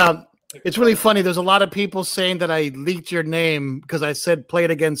 And it's really funny. There's a lot of people saying that I leaked your name because I said play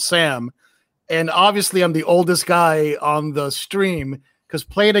it against Sam. And obviously I'm the oldest guy on the stream, because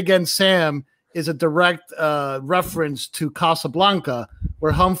play it against Sam is a direct reference to Casablanca,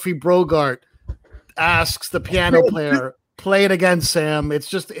 where Humphrey Bogart asks the piano player, play it again, Sam. It's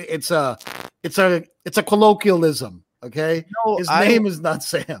just it's a colloquialism. Okay, no, his name is not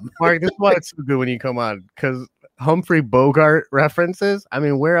Sam. Mark, this is why it's so good when you come on, because Humphrey Bogart references. I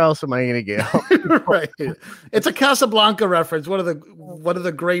mean, where else am I going to get? Right, it's a Casablanca reference. One of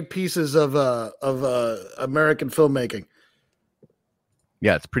the great pieces of American filmmaking.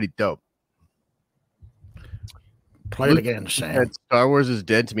 Yeah, it's pretty dope. Play it again, Sam. Star Wars is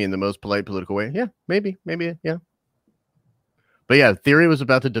dead to me in the most polite political way. Yeah, maybe, yeah. But yeah, Theory was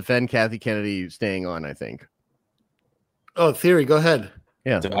about to defend Kathy Kennedy staying on, I think. Oh, Theory, go ahead.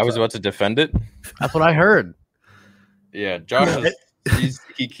 Yeah. I was about to defend it. That's what I heard. Yeah, Josh is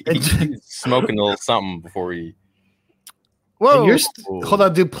he's smoking a little something before he. Whoa! Hold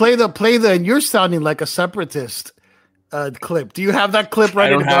on, dude. Play the, and you're sounding like a separatist clip. Do you have that clip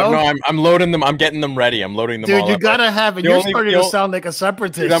ready to go? No, I'm loading them. I'm getting them ready. I'm loading them. Dude, all you up. Gotta have it. You're starting to sound like a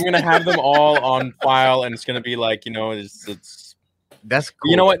separatist. Dude, I'm gonna have them all on file, and it's gonna be like, it's. That's cool.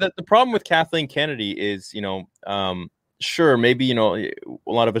 You know what? The problem with Kathleen Kennedy is, sure, maybe a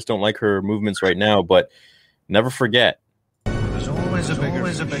lot of us don't like her movements right now, but never forget. There's always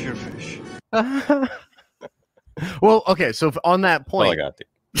a bigger fish. Well, okay, so on that point, I got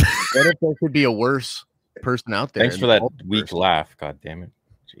what if there could be a worse person out there? Thanks for that weak laugh. God damn it,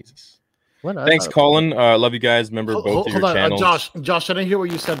 Jesus. What? Thanks, Colin. Love you guys. Remember both of your channels. Josh, I didn't hear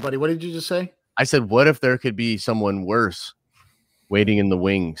what you said, buddy. What did you just say? I said, what if there could be someone worse waiting in the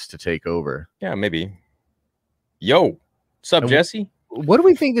wings to take over? Yeah, maybe. Yo, what's up, Jesse? what do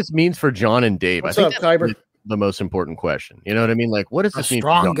we think this means for John and Dave? What's I think up, Kyber? the most important question. You know what I mean? Like, what does The this mean? for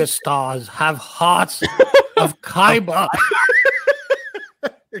John? strongest stars have hearts of Kaiba.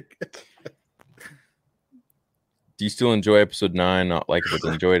 Do you still enjoy episode 9? Not like if it's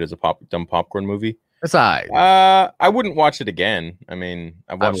enjoyed as a dumb popcorn movie? That's I wouldn't watch it again. I mean,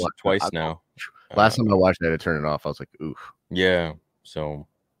 I've watched it twice now. Last time I watched it, I had to turn it off. I was like, oof. Yeah. So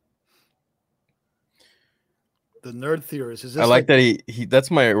The nerd theorist. Is this I like that he that's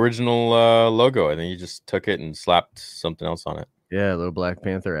my original logo. I think he just took it and slapped something else on it. Yeah, a little Black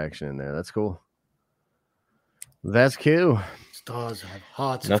Panther action in there. That's cool. That's cool. Stars have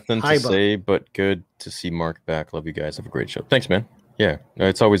hearts. Nothing to say but good to see Mark back. Love you guys. Have a great show. Thanks, man. Yeah,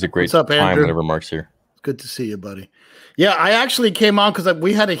 it's always a great What's up, time Andrew? whenever Mark's here. It's good to see you, buddy. Yeah, I actually came on because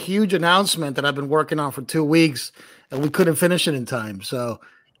we had a huge announcement that I've been working on for 2 weeks, and we couldn't finish it in time. So,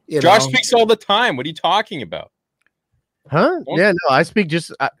 Josh speaks all the time. What are you talking about? Huh? Yeah, no, I speak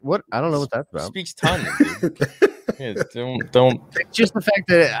just what I don't know what that's about. Speaks tons. Yeah, don't. It's just the fact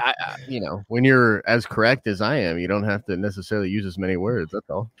that when you're as correct as I am, you don't have to necessarily use as many words. That's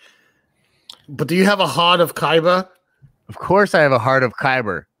all. But do you have a heart of Kaiba? Of course, I have a heart of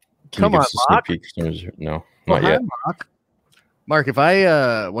Kyber. Come on, Mark. No, not yet. Mark, if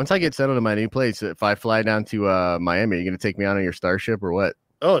I once I get settled in my new place, if I fly down to Miami, are you gonna take me on your Starship or what?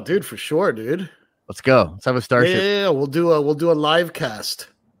 Oh, dude, for sure, dude. Let's go. Let's have a Starship. Yeah, we'll do a live cast.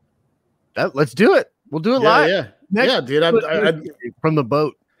 Let's do it. We'll do it live. Yeah, yeah, dude. I'd from the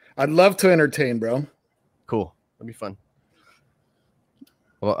boat. I'd love to entertain, bro. Cool. That'd be fun.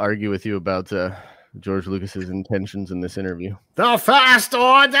 I'll argue with you about George Lucas's intentions in this interview. The Fast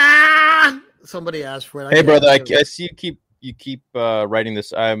Order. Somebody asked for it. Hey, brother, I see you keep writing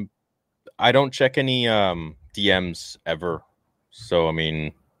this. I don't check any DMs ever. So I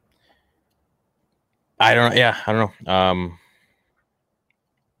mean, I don't know. Yeah, I don't know. I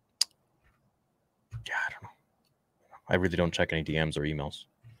don't know. I really don't check any DMs or emails,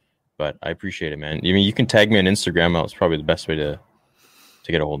 but I appreciate it, man. I mean, you can tag me on Instagram. That's probably the best way to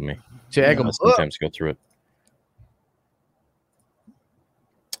get a hold of me. Tag them. Sometimes go through it.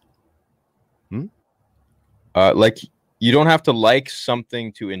 Like you don't have to like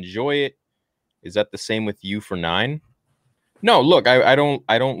something to enjoy it. Is that the same with you for 9? No, look, I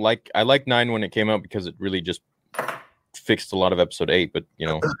don't like. I liked 9 when it came out because it really just fixed a lot of episode 8. But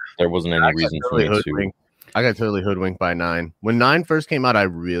there wasn't any reason for me to. I got totally hoodwinked by 9. When 9 first came out, I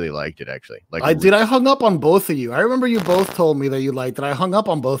really liked it. Actually, like I hung up on both of you. I remember you both told me that you liked it. I hung up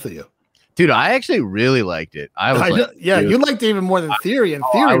on both of you. Dude, I actually really liked it. You liked it even more than Theory, and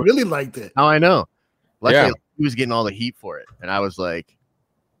Theory really liked it. Oh, I know. Luckily, he was getting all the heat for it, and I was like,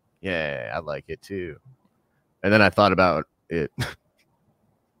 "Yeah, I like it too." And then I thought about it. Yeah,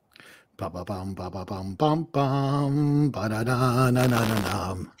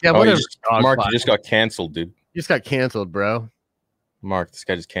 Mark, you just got canceled, dude. You just got canceled, bro. Mark, this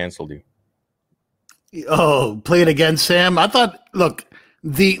guy just canceled you. Oh, play it again, Sam. I thought. Look,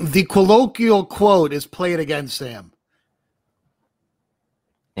 the colloquial quote is "Play it again, Sam."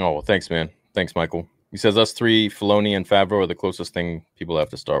 Oh, well, thanks, man. Thanks, Michael. He says us 3, Filoni and Favreau, are the closest thing people have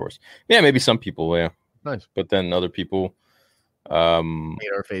to Star Wars. Yeah, maybe some people, yeah. Nice. But then other people our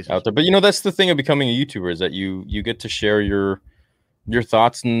faces out there. But that's the thing of becoming a YouTuber, is that you get to share your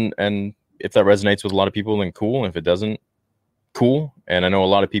thoughts, and if that resonates with a lot of people, then cool. And if it doesn't, cool. And I know a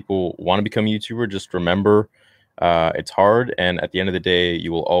lot of people want to become a YouTuber. Just remember, it's hard, and at the end of the day,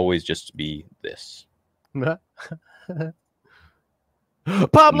 you will always just be this.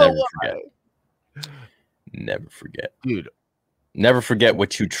 Pablo, never forget, dude. Never forget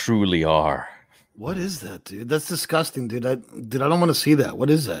what you truly are. What is that, dude? That's disgusting, dude. I don't want to see that. What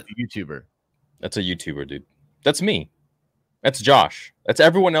is that? YouTuber. That's a YouTuber, dude. That's me. That's Josh. That's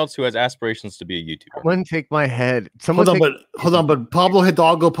everyone else who has aspirations to be a YouTuber. Someone take my head. Hold on, but Pablo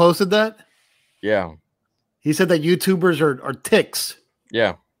Hidalgo posted that? Yeah. He said that YouTubers are ticks.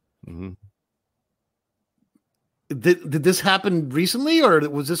 Yeah. Mm-hmm. Did this happen recently, or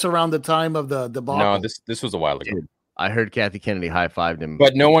was this around the time of the debacle? No, this was a while ago. Dude, I heard Kathy Kennedy high-fived him.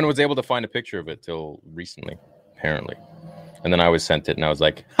 But no one was able to find a picture of it till recently, apparently. And then I was sent it, and I was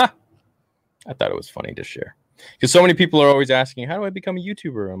like, ha! I thought it was funny to share. Because so many people are always asking, how do I become a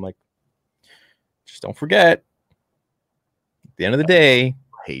YouTuber? I'm like, just don't forget. At the end of the day, I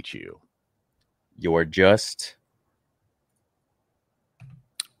hate you. You're just...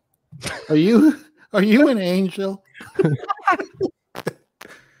 Are you an angel?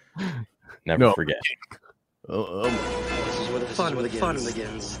 Never forget. This is where the fun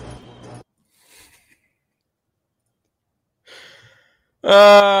begins.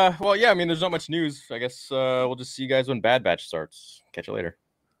 Well, yeah. I mean, there's not much news. I guess we'll just see you guys when Bad Batch starts. Catch you later.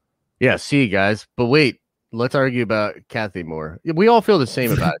 Yeah, see you guys. But wait, let's argue about Kathy more. We all feel the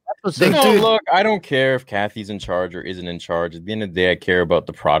same about it. No, look, I don't care if Kathy's in charge or isn't in charge. At the end of the day, I care about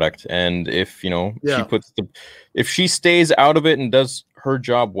the product, and if if she stays out of it and does her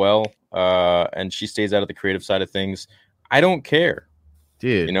job well, and she stays out of the creative side of things, I don't care,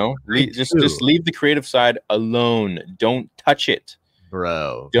 dude. Just leave the creative side alone. Don't touch it,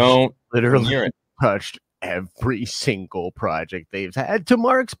 bro. Don't literally touched every single project they've had. To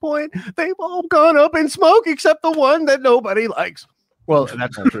Mark's point, they've all gone up in smoke except the one that nobody likes. Well,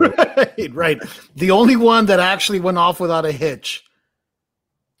 that's not true. right. The only one that actually went off without a hitch.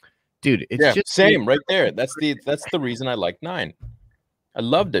 Dude, it's just same right there. That's the reason I like 9. I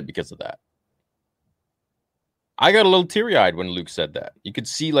loved it because of that. I got a little teary-eyed when Luke said that. You could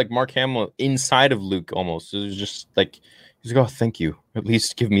see like Mark Hamill inside of Luke almost. It was just like he's like, "Oh, thank you. At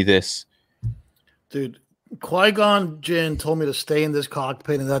least give me this." Dude, Qui-Gon Jinn told me to stay in this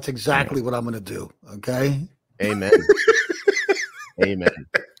cockpit, and that's exactly what I'm going to do. Okay? Amen. Amen.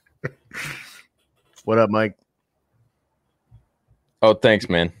 What up, Mike? Oh, thanks,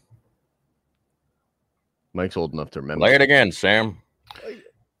 man. Mike's old enough to remember. Play it again, Sam.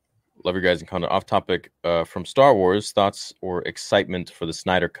 Love you guys. And kind of off topic from Star Wars, thoughts or excitement for the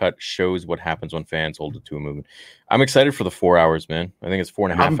Snyder Cut shows what happens when fans hold it to a movie. I'm excited for the 4 hours, man. I think it's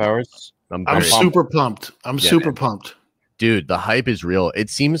 4.5 hours. I'm super pumped. I'm super pumped. Dude, the hype is real. It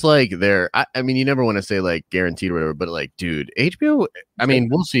seems like I mean, you never want to say like guaranteed or whatever, but like, dude, HBO, I mean,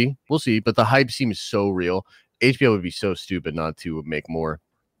 we'll see, but the hype seems so real. HBO would be so stupid not to make more.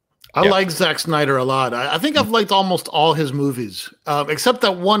 I like Zack Snyder a lot. I think I've liked almost all his movies, except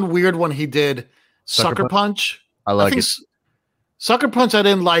that one weird one he did, Sucker Punch. I like it. Sucker Punch I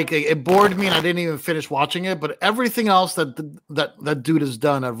didn't like. It bored me and I didn't even finish watching it, but everything else that dude has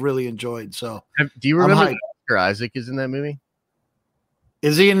done, I've really enjoyed. So do you remember Oscar Isaac is in that movie?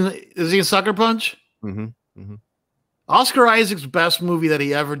 Is he in Sucker Punch? Mm-hmm. Mm-hmm. Oscar Isaac's best movie that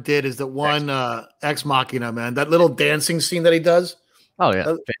he ever did is that one Ex Machina, man. That little dancing scene that he does. Oh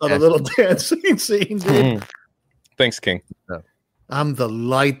yeah, the little dancing scene, dude. Thanks, King. I'm the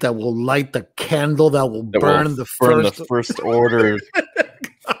light that will light the candle that will burn the first order.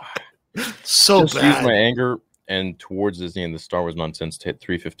 So just bad. Use my anger and towards Disney and the Star Wars nonsense to hit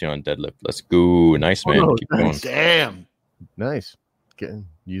 350 on deadlift. Let's go. Nice, man. Keep going. Damn. Nice.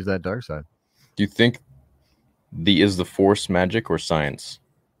 Use that dark side. Do you think is the Force magic or science?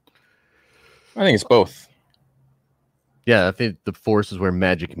 I think it's both. Yeah, I think the Force is where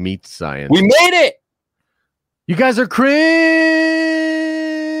magic meets science. We made it. You guys are cringe.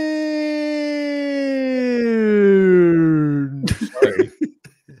 Sorry.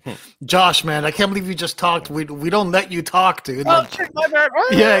 Josh, man, I can't believe you just talked. We don't let you talk, dude. Oh, my bad.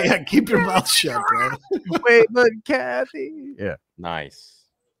 Yeah, keep your mouth shut, bro. Wait, but Kathy. Yeah. Nice.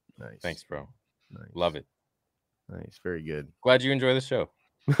 Thanks, bro. Nice. Love it. Nice. Very good. Glad you enjoy the show.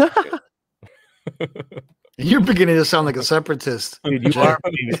 You're beginning to sound like a separatist. Dude, you are.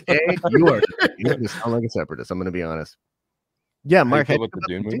 You are. You sound like a separatist. I'm going to be honest. Yeah, Mark. How you feel about the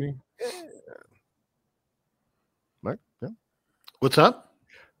Dune movie? Mark? Yeah. What's up?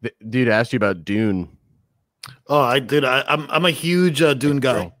 The dude asked you about Dune. Oh, I'm a huge Dune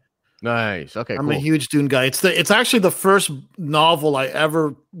guy. Nice. Okay, I'm a huge Dune guy. It's actually the first novel I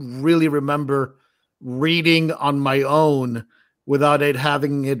ever really remember reading on my own without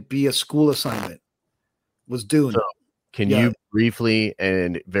having it be a school assignment. Was Dune. So, can you briefly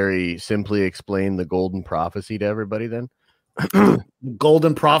and very simply explain the Golden Prophecy to everybody then?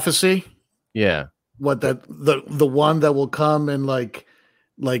 Golden Prophecy? Yeah. What the one that will come and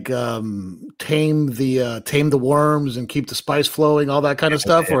tame the worms and keep the spice flowing, all that kind of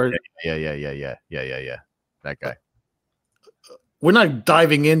stuff? Or yeah. That guy. We're not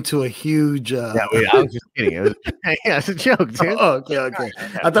diving into a huge. I was just kidding. It's a joke, dude. Oh, okay.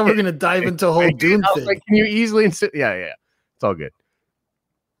 I thought we were going to dive into a whole Dune thing. Like, can you easily insist? Yeah. It's all good.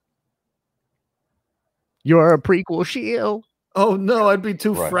 You are a prequel shield. Oh no, I'd be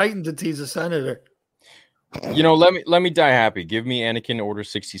too frightened to tease a senator. You know, let me die happy. Give me Anakin Order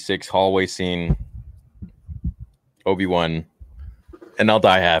 66 hallway scene, Obi-Wan, and I'll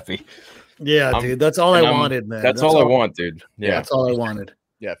die happy. Yeah, dude. That's all I wanted, man. That's all I want, dude. Yeah. That's all I wanted.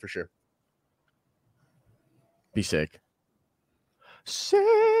 Yeah, for sure. Be sick.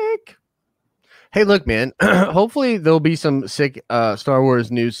 Sick. Hey, look, man. Hopefully there'll be some sick Star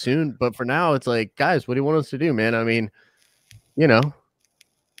Wars news soon. But for now, it's like, guys, what do you want us to do, man? I mean,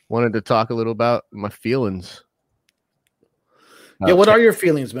 wanted to talk a little about my feelings. Yeah, what are your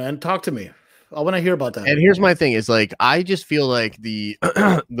feelings, man? Talk to me. I want to hear about that. And here's my thing: is like I just feel like the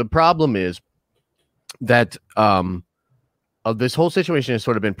the problem is that this whole situation has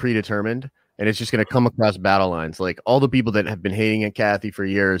sort of been predetermined, and it's just going to come across battle lines. Like all the people that have been hating at Kathy for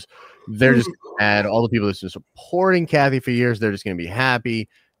years, they're just mad. All the people that's been supporting Kathy for years, they're just going to be happy.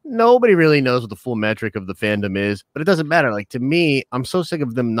 Nobody really knows what the full metric of the fandom is, but it doesn't matter. Like to me, I'm so sick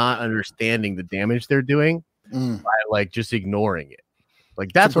of them not understanding the damage they're doing by like just ignoring it.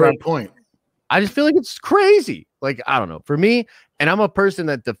 Like that's what point. I just feel like it's crazy. Like, I don't know. For me, and I'm a person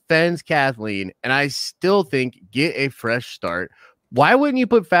that defends Kathleen, and I still think get a fresh start. Why wouldn't you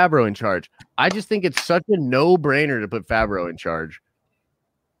put Favreau in charge? I just think it's such a no-brainer to put Favreau in charge.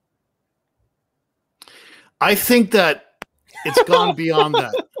 I think that it's gone beyond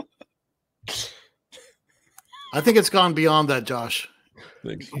that. I think it's gone beyond that, Josh.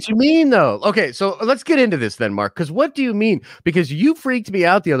 What you mean, though? Okay, so let's get into this then, Mark. Because what do you mean? Because you freaked me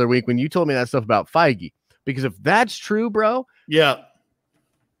out the other week when you told me that stuff about Feige. Because if that's true, bro. Yeah.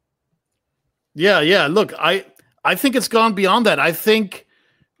 Look, I think it's gone beyond that. I think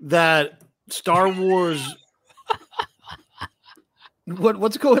that Star Wars.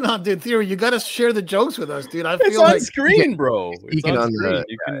 What's going on, dude? Theory, you got to share the jokes with us, dude. It's on screen, bro. It's on screen.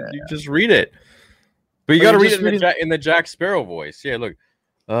 You can just read it. But you got to read it in the Jack Sparrow voice. Yeah, look.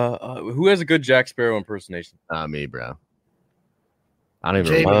 Who has a good Jack Sparrow impersonation? Not me, bro. I don't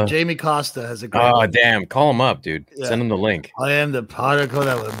even know. Jamie Costa has a great one. Damn. Call him up, dude. Yeah. Send him the link. I am the particle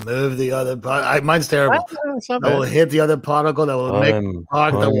that will move the other particle. Mine's terrible. That will hit the other particle that will make the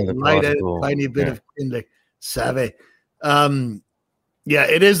particle that will light a tiny bit of kindling. Savvy. Yeah,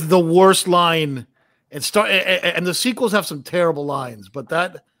 it is the worst line. And the sequels have some terrible lines, but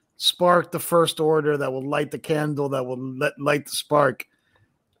that spark the First Order that will light the candle that will light the spark.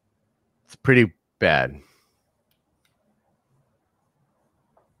 It's pretty bad.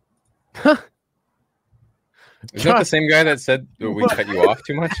 Is that the same guy that said we cut you off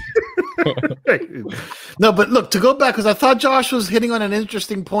too much? No, but look, to go back, because I thought Josh was hitting on an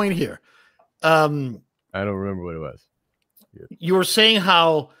interesting point here. I don't remember what it was. Yeah. You were saying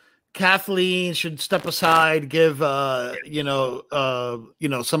how Kathleen should step aside, give somebody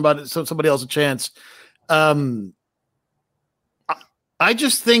else a chance. I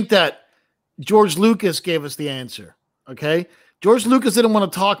just think that George Lucas gave us the answer. Okay, George Lucas didn't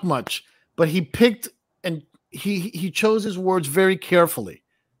want to talk much, but he picked and he chose his words very carefully.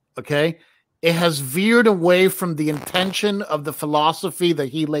 Okay, it has veered away from the intention of the philosophy that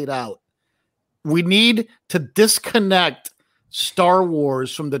he laid out. We need to disconnect Star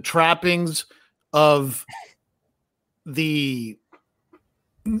Wars from the trappings of the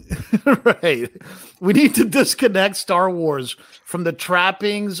right. We need to disconnect Star Wars from the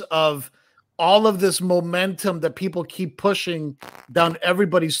trappings of all of this momentum that people keep pushing down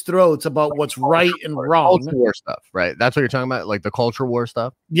everybody's throats about what's right and wrong. Culture war stuff, right? That's what you're talking about, like the culture war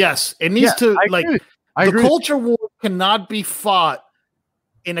stuff. Yes, it needs to the culture war cannot be fought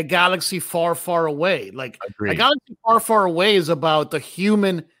in a galaxy far, far away. Like a galaxy far, far away is about the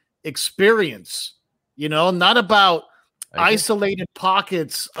human experience, not about isolated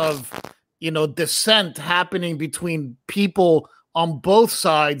pockets of, dissent happening between people on both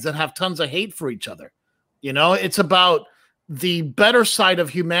sides that have tons of hate for each other. It's about the better side of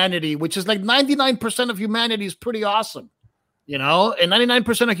humanity, which is like 99% of humanity is pretty awesome, and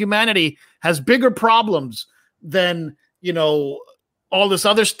 99% of humanity has bigger problems than, all this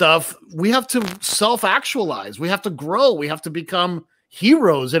other stuff. We have to self-actualize. We have to grow. We have to become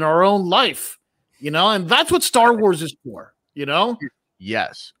heroes in our own life, and that's what Star Wars is for,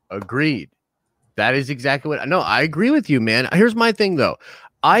 Yes, agreed. That is exactly what. No, I agree with you, man. Here's my thing, though.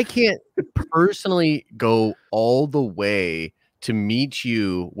 I can't personally go all the way to meet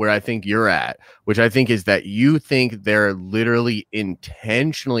you where I think you're at, which I think is that you think they're literally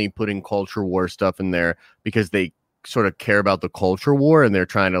intentionally putting culture war stuff in there because they sort of care about the culture war and they're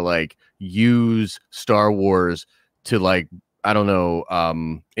trying to like use Star Wars to like, I don't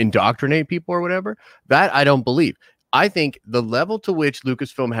know, indoctrinate people or whatever. That I don't believe. I think the level to which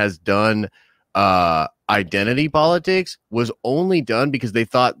Lucasfilm has done identity politics was only done because they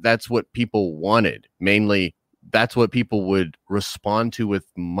thought that's what people wanted. Mainly, that's what people would respond to with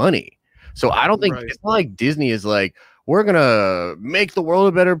money. So I don't think it's not like Disney is like, we're gonna make the world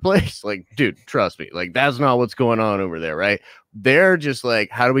a better place. Like, dude, trust me, like that's not what's going on over there, right? They're just like,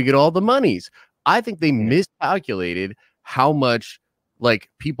 how do we get all the monies? I think they miscalculated how much like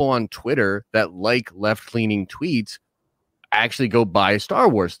people on Twitter that like left-leaning tweets actually go buy Star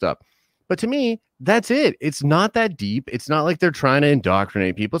Wars stuff. But to me, that's it. It's not that deep. It's not like they're trying to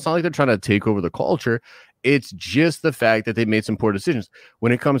indoctrinate people. It's not like they're trying to take over the culture. It's just the fact that they made some poor decisions.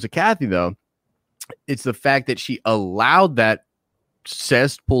 When it comes to Kathy, though, It's the fact that she allowed that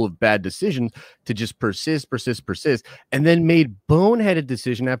cesspool of bad decisions to just persist, and then made boneheaded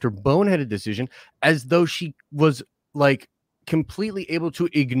decision after boneheaded decision as though she was like completely able to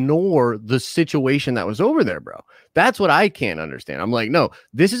ignore the situation that was over there, bro. That's what I can't understand. I'm like, no,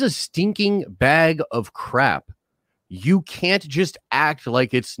 this is a stinking bag of crap. You can't just act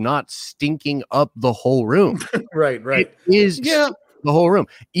like it's not stinking up the whole room. Right. It is the whole room.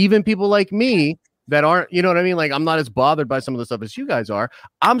 Even people like me that aren't, you know what I mean? Like, I'm not as bothered by some of the stuff as you guys are.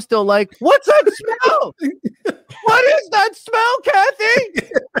 I'm still like, what's that smell? What is that smell, Kathy?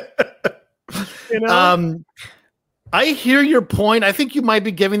 You know? I hear your point. I think you might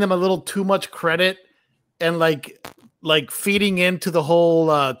be giving them a little too much credit and like feeding into the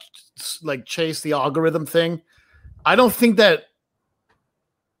whole like chase the algorithm thing. I don't think that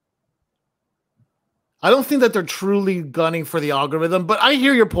they're truly gunning for the algorithm, but I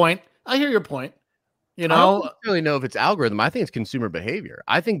hear your point. You know, I don't really know if it's algorithm. I think it's consumer behavior.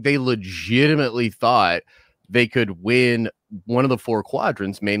 I think they legitimately thought they could win one of the 4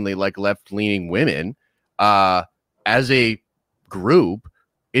 quadrants, mainly like left-leaning women, as a group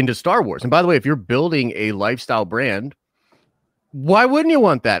into Star Wars. And by the way, if you're building a lifestyle brand, why wouldn't you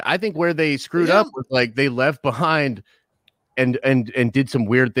want that? I think where they screwed up was like they left behind and did some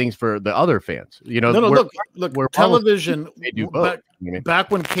weird things for the other fans. You know, look, television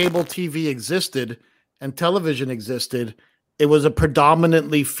back when cable TV existed and television existed, it was a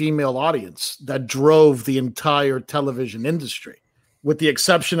predominantly female audience that drove the entire television industry, with the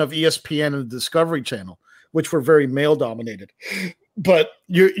exception of ESPN and the Discovery Channel, which were very male dominated. But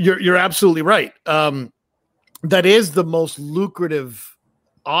you're absolutely right. That is the most lucrative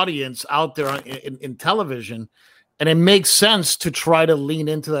audience out there in television. And it makes sense to try to lean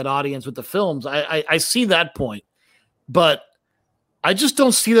into that audience with the films. I see that point, but I just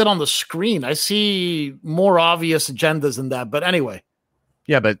don't see that on the screen. I see more obvious agendas than that. But anyway.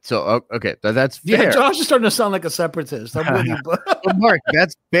 Yeah, but so, okay, that's fair. Yeah, Josh is starting to sound like a separatist. I'm with you, but Mark,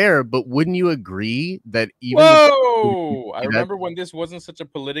 that's fair. But wouldn't you agree that even... Whoa! I remember when this wasn't such a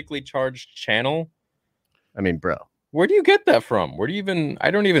politically charged channel. I mean, bro. Where do you get that from? Where do you even... I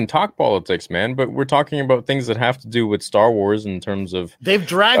don't even talk politics, man, but we're talking about things that have to do with Star Wars in terms of... They've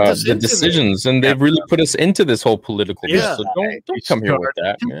dragged us the into decisions, and they've really put us into this whole political... Yeah. So don't come here with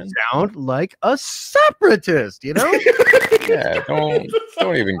that, man. Sound like a separatist, you know? Yeah,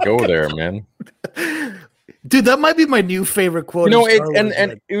 don't even go there, man. Dude, that might be my new favorite quote. You know,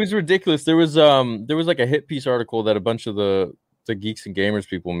 it was ridiculous. There was like a hit piece article that a bunch of the Geeks and Gamers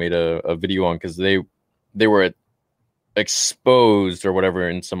people made a video on because they were exposed or whatever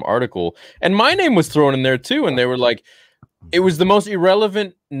in some article, and my name was thrown in there too, and they were like, it was the most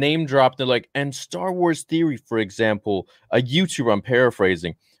irrelevant name drop. They're like, and Star Wars Theory, for example, a YouTuber, I'm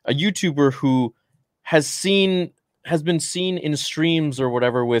paraphrasing, a YouTuber who has been seen in streams or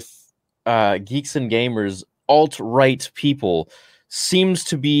whatever with Geeks and Gamers, alt-right people, seems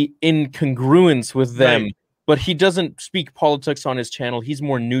to be in congruence with them. Right. But he doesn't speak politics on his channel. He's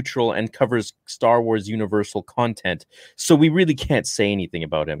more neutral and covers Star Wars Universal content. So we really can't say anything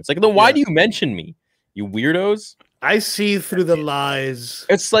about him. It's like, then why do you mention me, you weirdos? I see through the lies.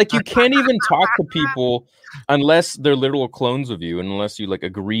 It's like you can't even talk to people unless they're literal clones of you, and unless you like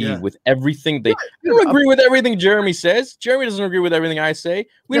agree with everything they don't agree with everything Jeremy says. Jeremy doesn't agree with everything I say.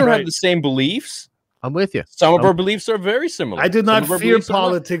 We don't have the same beliefs. I'm with you. Some of our beliefs are very similar. I do not fear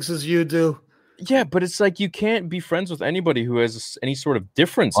politics as you do. Yeah, but it's like you can't be friends with anybody who has any sort of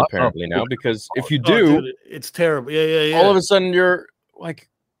difference apparently now, because if you do, dude, it's terrible. Yeah. All of a sudden you're like,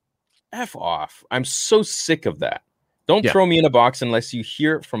 F off. I'm so sick of that. Don't throw me in a box unless you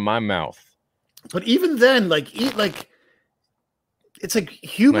hear it from my mouth. But even then, it's like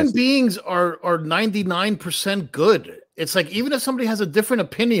human beings are 99% good. It's like, even if somebody has a different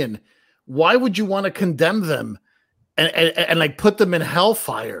opinion, why would you want to condemn them and like put them in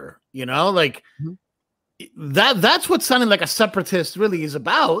hellfire? You know, like that's what sounding like a separatist really is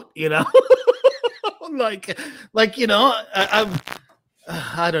about, you know? like, you know,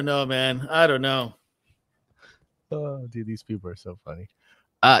 I don't know, man. I don't know. Oh, dude, these people are so funny.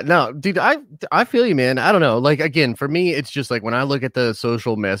 No, dude, I feel you, man. I don't know. Like, again, for me, it's just like when I look at the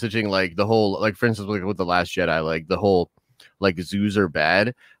social messaging, like the whole, like, for instance, like with The Last Jedi, like the whole, like, zoos are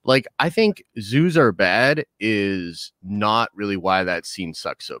bad. Like, I think zoos are bad is not really why that scene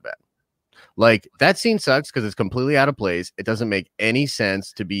sucks so bad. Like, that scene sucks because it's completely out of place. It doesn't make any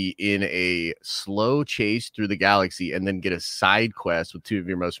sense to be in a slow chase through the galaxy and then get a side quest with two of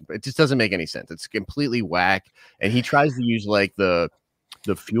your most... It just doesn't make any sense. It's completely whack. And he tries to use, like, the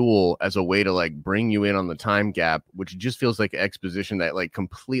the fuel as a way to like bring you in on the time gap, which just feels like exposition that like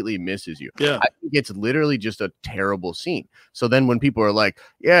completely misses you. Yeah, I think it's literally just a terrible scene. So then when people are like,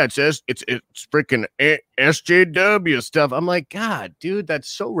 yeah, it's freaking SJW stuff, I'm like, God, dude, that's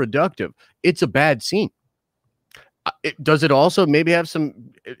so reductive. It's a bad scene. Does it also maybe have some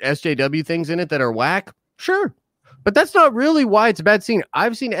SJW things in it that are whack? Sure. But that's not really why it's a bad scene.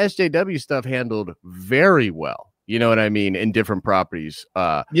 I've seen SJW stuff handled very well. You know what I mean? In different properties.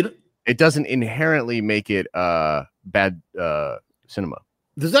 It doesn't inherently make it bad cinema.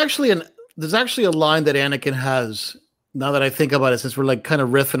 There's actually a line that Anakin has, now that I think about it, since we're like kind of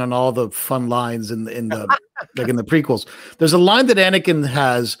riffing on all the fun lines in the like in the prequels. There's a line that Anakin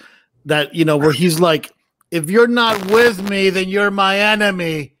has that, you know, where he's like, if you're not with me, then you're my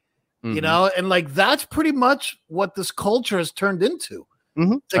enemy, you know? And like, that's pretty much what this culture has turned into.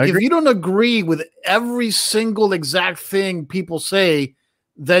 Like, if you don't agree with every single exact thing people say,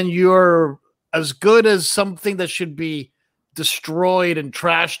 then you're as good as something that should be destroyed and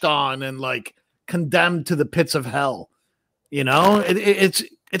trashed on and like condemned to the pits of hell. You know,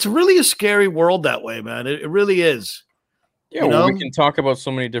 it's really a scary world that way, man. It really is. Yeah, well, we can talk about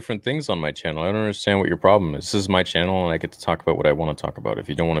so many different things on my channel. I don't understand what your problem is. This is my channel, and I get to talk about what I want to talk about. If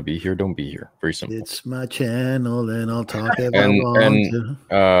you don't want to be here, don't be here. Very simple. It's my channel, and I'll talk about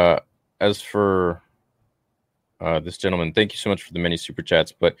and as for this gentleman, thank you so much for the many super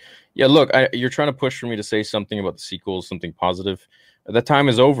chats. But yeah, look, you're trying to push for me to say something about the sequels, something positive. That time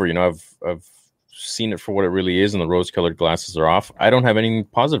is over. You know, I've seen it for what it really is, and the rose-colored glasses are off. I don't have anything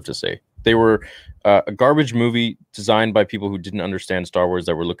positive to say. They were a garbage movie designed by people who didn't understand Star Wars,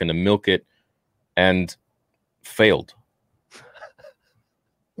 that were looking to milk it, and failed.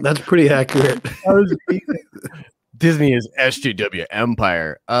 That's pretty accurate. Disney is SJW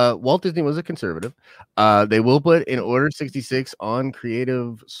Empire. Walt Disney was a conservative. They will put in Order 66 on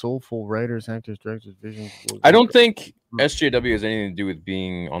creative, soulful writers, actors, directors, vision. I don't think SJW has anything to do with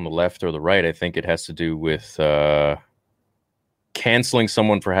being on the left or the right. I think it has to do with canceling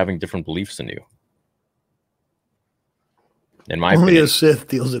someone for having different beliefs than you. In my Only opinion, a Sith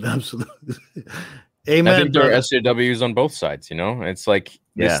deals it absolutely. Amen. I think there are SJWs on both sides. You know, it's like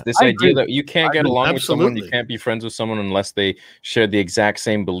this idea that you can't get along with someone, you can't be friends with someone unless they share the exact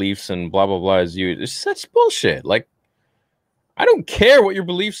same beliefs and blah blah blah as you. It's such bullshit. Like, I don't care what your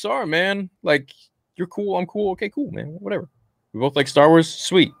beliefs are, man. Like, you're cool, I'm cool. Okay, cool, man. Whatever. We both like Star Wars.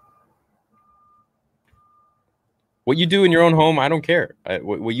 Sweet. What you do in your own home, I don't care.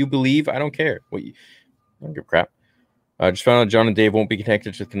 What you believe, I don't care. I don't give a crap. Just found out John and Dave won't be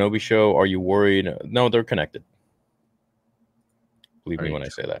connected to the Kenobi show. Are you worried? No, they're connected. Believe me when I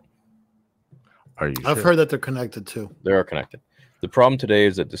say that. Are you? I've heard that they're connected too. They are connected. The problem today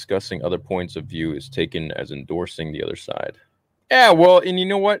is that discussing other points of view is taken as endorsing the other side. Yeah, well, and you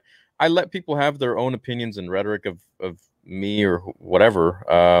know what? I let people have their own opinions and rhetoric of me or whatever,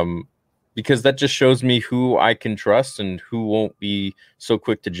 because that just shows me who I can trust and who won't be so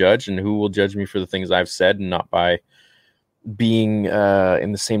quick to judge, and who will judge me for the things I've said and not by being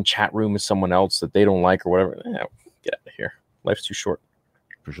in the same chat room as someone else that they don't like or whatever. Get out of here. Life's too short.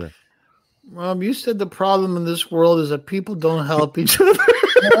 For sure. You said the problem in this world is that people don't help each other.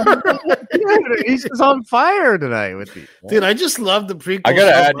 He's just on fire tonight with me. Dude, I just love the prequel. I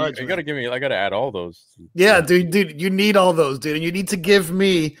gotta add all those. Yeah, dude, you need all those, dude. And you need to give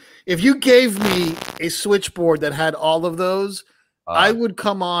me, if you gave me a switchboard that had all of those, I would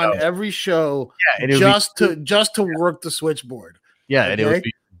come on every show just to work the switchboard. Yeah, and it would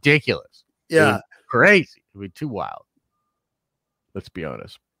be ridiculous. Yeah. Crazy. It would be too wild. Let's be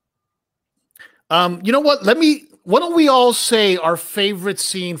honest. You know what? Why don't we all say our favorite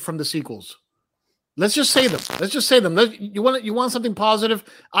scene from the sequels? Let's just say them. You want something positive?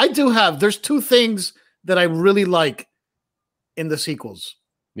 I do have. There's two things that I really like in the sequels.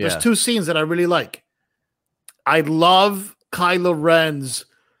 Yeah. There's two scenes that I really like. I love Kylo Ren's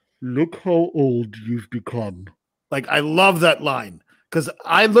 "Look how old you've become." Like, I love that line because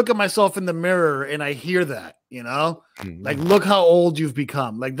I look at myself in the mirror and I hear that. You know, like, look how old you've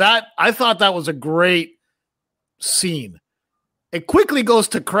become. Like that. I thought that was a great scene. It quickly goes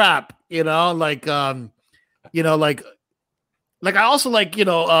to crap, you know, like I also like,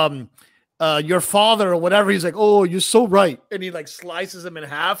 your father or whatever. He's like, oh, you're so right. And he like slices him in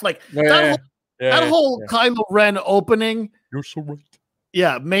half. Like that whole Kylo Ren opening. You're so right.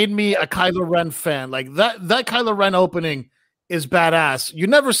 Yeah. Made me a Kylo Ren fan. Like that Kylo Ren opening is badass. You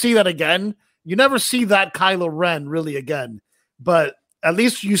never see that again. You never see that Kylo Ren really again, but at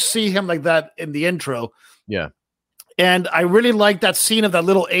least you see him like that in the intro. Yeah. And I really like that scene of that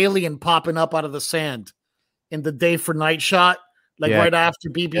little alien popping up out of the sand in the day for night shot. right after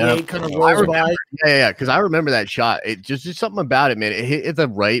BB-8 kind of rolls by. Yeah. Because I remember that shot. It just something about it, man. It hit at the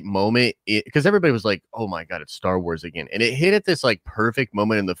right moment. Because everybody was like, "Oh my god, it's Star Wars again!" And it hit at this like perfect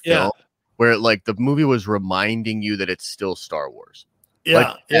moment in the film where like the movie was reminding you that it's still Star Wars.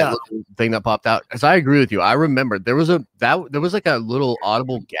 Yeah, little thing that popped out. Because I agree with you. I remember there was like a little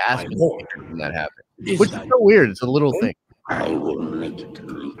audible gasp when that happened, which is so weird. It's a little thing. I will make it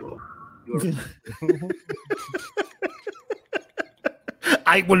illegal.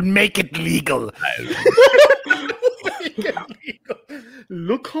 I will make it legal.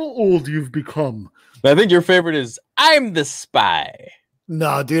 Look how old you've become. I think your favorite is I'm the spy.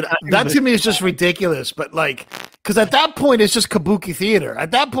 No, dude, that to me is just ridiculous. But like, because at that point it's just kabuki theater.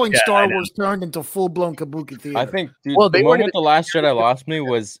 At that point, Star Wars turned into full blown kabuki theater. I think, dude, the moment The Last Jedi lost me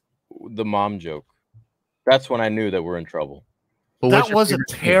was the mom joke. That's when I knew that we're in trouble. That was a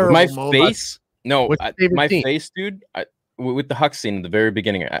terrible moment. Face, my face, dude. With the Hux scene at the very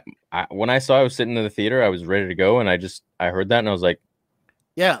beginning, when I saw I was sitting in the theater, I was ready to go, and I heard that, and I was like,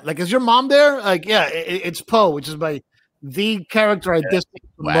 "Yeah, like is your mom there?" Like, yeah, it's Poe, which is the character I dislike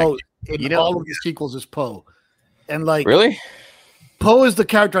the most in all of the sequels is Poe, and like, really, Poe is the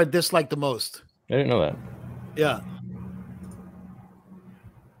character I dislike the most. I didn't know that. Yeah,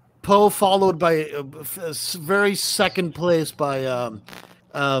 Poe followed by a very second place by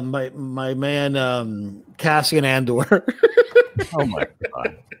my man Cassian Andor. Oh my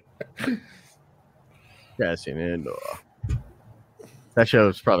god, Cassian Andor. That show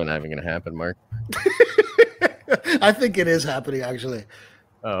is probably not even going to happen, Mark. I think it is happening, actually.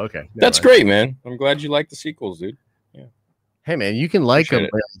 Oh, okay. That's great, man. I'm glad you like the sequels, dude. Yeah. Hey, man, you can like them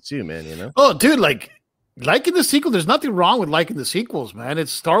too, man. You know. Oh, dude, liking the sequel. There's nothing wrong with liking the sequels, man.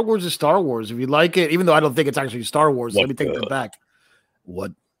 It's Star Wars is Star Wars. If you like it, even though I don't think it's actually Star Wars, let me take that back.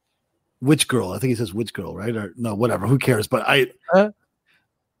 What? Which girl? I think he says which girl, right? Or no, whatever. Who cares? But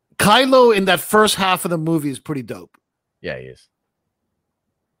Kylo in that first half of the movie is pretty dope. Yeah, he is.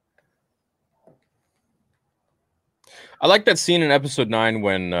 I like that scene in Episode 9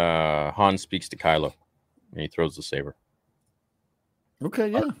 when Han speaks to Kylo and he throws the saber. Okay,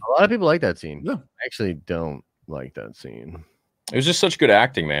 yeah. A lot of people like that scene. Yeah. I actually don't like that scene. It was just such good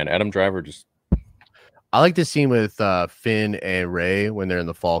acting, man. Adam Driver just... I like the scene with Finn and Rey when they're in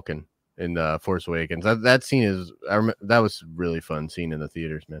the Falcon in Force Awakens. That scene is... that was a really fun scene in the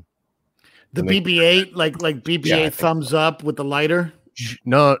theaters, man. The BB-8, like BB-8 thumbs up with the lighter?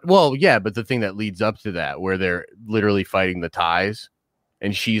 No, well, yeah, but the thing that leads up to that, where they're literally fighting the TIEs,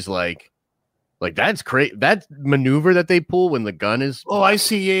 and she's like that's great. That maneuver that they pull when the gun is. Oh, I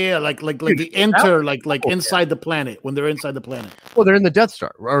see. Yeah, like dude, the enter, like inside the planet when they're inside the planet. Well, they're in the Death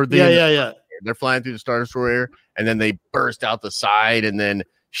Star, or yeah. They're flying through the Star Destroyer, and then they burst out the side, and then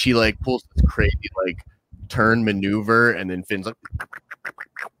she like pulls this crazy like turn maneuver, and then Finn's like,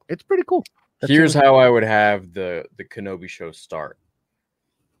 it's pretty cool. Here's how I would have the Kenobi show start.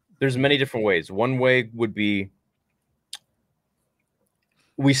 There's many different ways. One way would be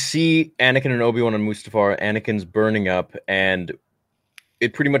we see Anakin and Obi-Wan and Mustafar. Anakin's burning up, and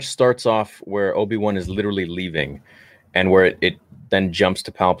it pretty much starts off where Obi-Wan is literally leaving, and where it then jumps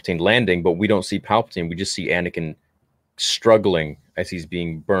to Palpatine landing, but we don't see Palpatine. We just see Anakin struggling as he's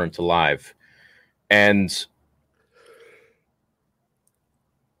being burnt alive. And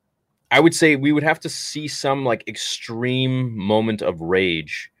I would say we would have to see some like extreme moment of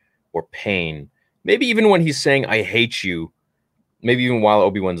rage or pain. Maybe even when he's saying, I hate you. Maybe even while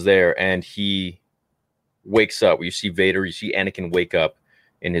Obi-Wan's there and he wakes up. You see Vader, you see Anakin wake up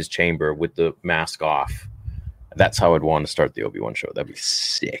in his chamber with the mask off. That's how I'd want to start the Obi-Wan show. That'd be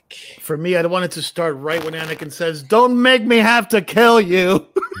sick. For me, I'd want it to start right when Anakin says, don't make me have to kill you.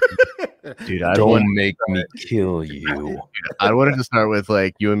 Dude, don't make me kill you. I wanted to start with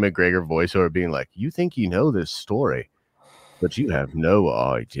like Ewan McGregor voiceover being like, you think you know this story, but you have no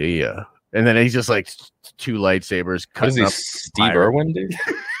idea. And then he's just like two lightsabers cutting up. Steve Irwin, dude?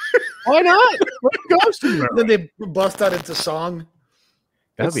 Why not? Then they bust out into song.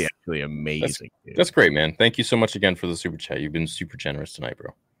 That'd be actually amazing. That's great, man. Thank you so much again for the super chat. You've been super generous tonight,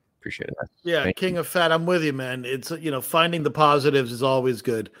 bro. Appreciate it. Yeah, Thank King of Fat, I'm with you, man. It's finding the positives is always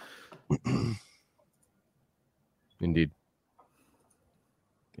good. Indeed.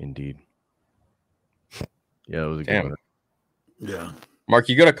 Yeah, it was a good one. Yeah. Mark,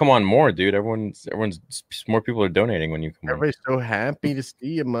 you gotta come on more, dude. Everyone's more people are donating when you come Everybody's so happy to see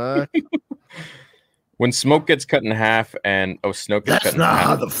you, Mark. When smoke gets cut in half and Snoke gets cut in half. That's not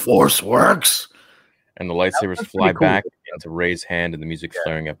how the Force works. And the lightsabers fly back into Rey's hand and the music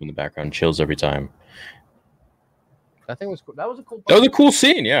flaring up in the background chills every time. That thing was cool. That was a cool. That was a cool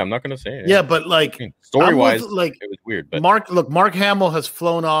scene. Yeah, I'm not gonna say it. Yeah, but like story wise, like it was weird. But Mark Hamill has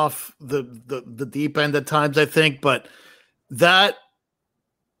flown off the deep end at times, I think. But that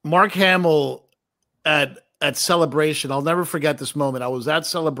Mark Hamill at Celebration, I'll never forget this moment. I was at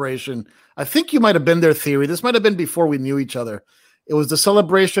Celebration. I think you might have been there, Theory. This might have been before we knew each other. It was the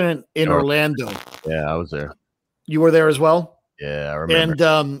Celebration in Orlando. Yeah, I was there. You were there as well? Yeah, I remember.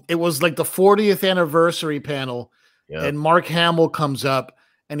 And it was like the 40th anniversary panel. Yep. And Mark Hamill comes up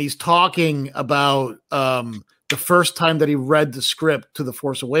and he's talking about the first time that he read the script to The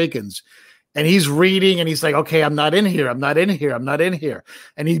Force Awakens. And he's reading and he's like, okay, I'm not in here. I'm not in here. I'm not in here.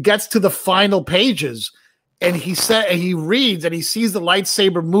 And he gets to the final pages and he reads and he sees the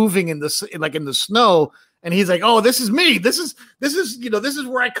lightsaber moving in the snow. And he's like, oh, this is me. This is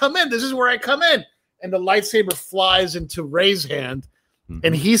where I come in. This is where I come in. And the lightsaber flies into Rey's hand. Mm-hmm.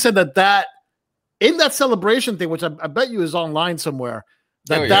 And he said that in that Celebration thing, which I bet you is online somewhere,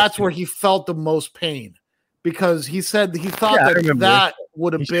 that's where he felt the most pain. Because he said he thought that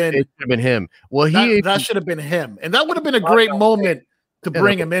would have been him. Well, that should have been him. And that would have been a great moment to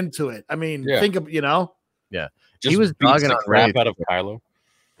bring him into it. I mean, think of, Yeah. Just he was dogging on crap out of Kylo.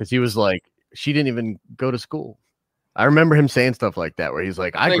 Because he was like, she didn't even go to school. I remember him saying stuff like that, where he's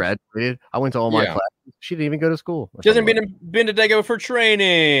like, I graduated. I went to all my classes. She didn't even go to school. She hasn't been to Dago for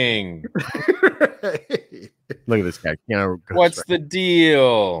training. Look at this guy. What's the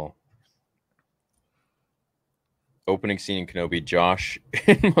deal? Opening scene in Kenobi, Josh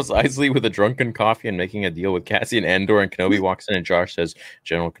in Mos Eisley with a drunken coffee and making a deal with Cassian Andor, and Kenobi walks in and Josh says,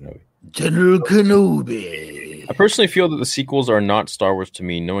 General Kenobi. General Kenobi. I personally feel that the sequels are not Star Wars to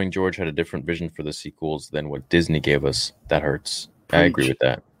me. Knowing George had a different vision for the sequels than what Disney gave us, that hurts. I agree with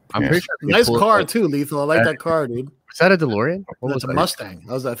that. I'm pretty sure. Nice car too, Lethal. I like that car, dude. Is that a DeLorean? That's a Mustang.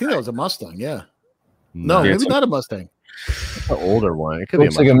 I think that was a Mustang. Yeah. No, maybe not a Mustang. It's an older one. It could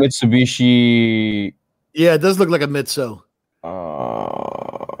looks be like a Mitsubishi. Yeah, it does look like a Mitsu.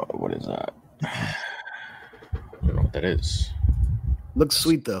 What is that? I don't know what that is. Looks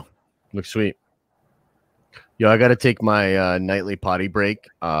sweet though. Looks sweet. Yo, I got to take my nightly potty break.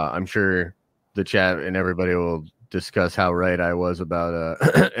 I'm sure the chat and everybody will discuss how right I was about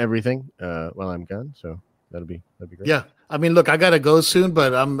everything while I'm gone. So that'd be great. Yeah, I mean, look, I gotta go soon,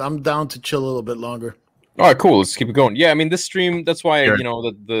 but I'm down to chill a little bit longer. All right, cool. Let's keep it going. Yeah, I mean, this stream, that's why,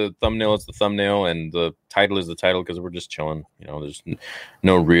 the thumbnail is the thumbnail and the title is the title, because we're just chilling. There's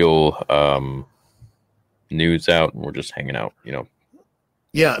no real news out. We're just hanging out,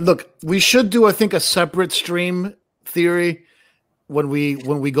 Yeah, look, we should do, I think, a separate stream, Theory, when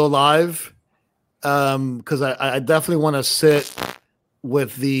we go live, because I definitely want to sit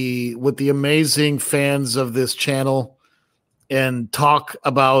with the amazing fans of this channel and talk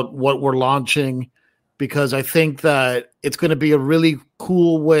about what we're launching, because I think that it's going to be a really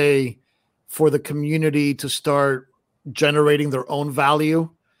cool way for the community to start generating their own value.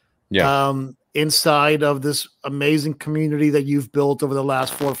 Yeah. Inside of this amazing community that you've built over the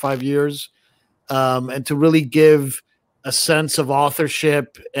last 4 or 5 years, and to really give a sense of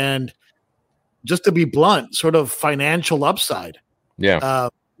authorship and, just to be blunt, sort of financial upside. Yeah.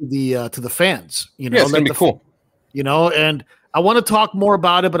 To the fans, Yeah, it's gonna be cool. And I want to talk more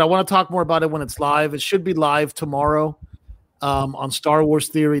about it, but I want to talk more about it when it's live. It should be live tomorrow on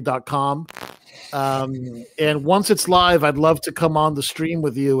StarWarsTheory.com. And once it's live, I'd love to come on the stream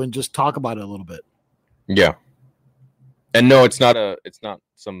with you and just talk about it a little bit. Yeah. And no, it's not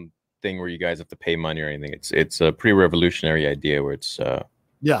some thing where you guys have to pay money or anything. It's a pre-revolutionary idea where it's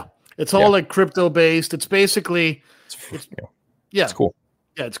it's all like crypto based. It's basically it's cool.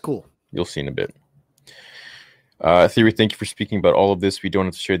 Yeah, it's cool. You'll see in a bit. Theory, thank you for speaking about all of this. We don't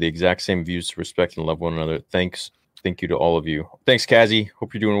have to share the exact same views to respect and love one another. Thank you to all of you. Thanks, Kazi.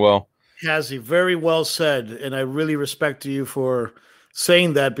 Hope you're doing well. Kazi, very well said. And I really respect you for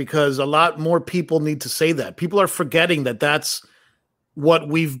saying that, because a lot more people need to say that. People are forgetting that that's what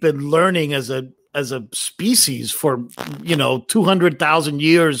we've been learning as a species for 200,000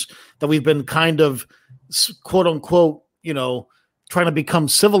 years, that we've been kind of quote unquote trying to become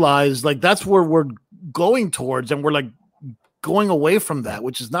civilized. Like, that's where we're going towards, and we're like going away from that,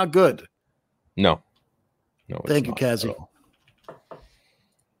 which is not good. No. Thank you, Kazi.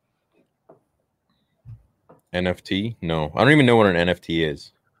 NFT? No, I don't even know what an NFT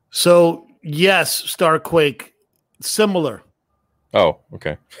is. So yes, Starquake, similar. Oh,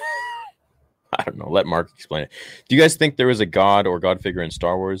 okay. I don't know. Let Mark explain it. Do you guys think there is a god or god figure in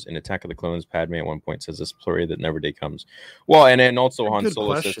Star Wars? In Attack of the Clones, Padme at one point says this story that never day comes. Well, and also Han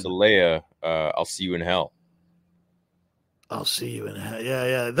Solo says to Leia, "I'll see you in hell." I'll see you in hell.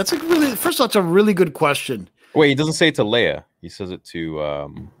 Yeah. That's a really good question. Wait, he doesn't say it to Leia. He says it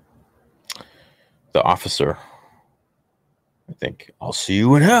to the officer. I think, I'll see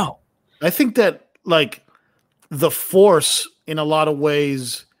you in hell. I think that, like, the Force, in a lot of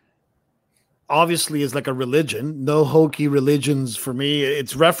ways, obviously is like a religion. No hokey religions for me.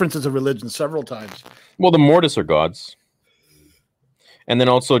 It's referenced as a religion several times. Well, the Mortis are gods. And then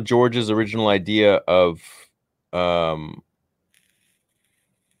also George's original idea of the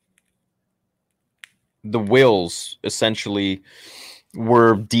Wills essentially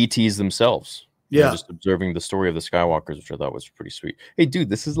were deities themselves. Yeah. Just observing the story of the Skywalkers, which I thought was pretty sweet. Hey, dude,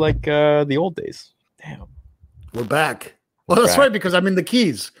 this is like the old days. Damn. We're back. Well, that's right, because I'm in the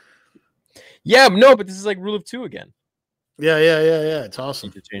keys. Yeah, no, but this is like Rule of Two again. Yeah. It's awesome.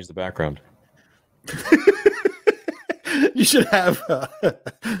 You need to change the background. You should have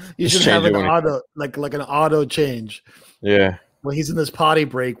an auto, like an auto change. Yeah. When he's in this potty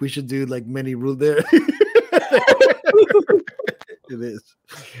break, we should do like mini rule there. It is.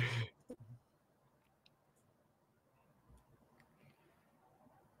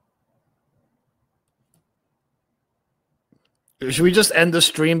 Should we just end the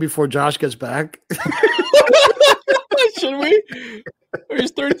stream before Josh gets back? Should we?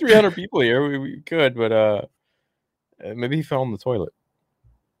 There's 3,300 people here. We could, but maybe he fell in the toilet.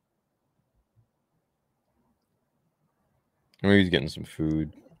 Maybe he's getting some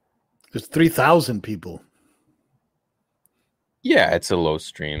food. There's 3,000 people. Yeah, it's a low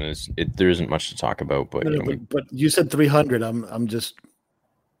stream. There isn't much to talk about, but but you said 300. I'm just.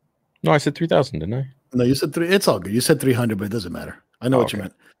 No, I said 3,000, didn't I? No, you said 3. It's all good. You said 300, but it doesn't matter. I know what you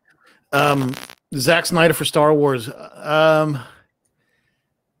meant. Zack Snyder for Star Wars.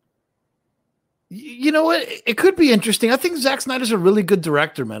 You know what? It could be interesting. I think Zack Snyder's a really good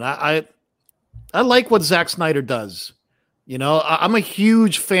director, man. I like what Zack Snyder does. You know, I'm a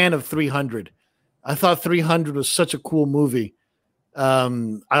huge fan of 300. I thought 300 was such a cool movie.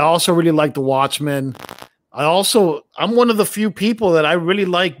 I also really like The Watchmen. I'm one of the few people that I really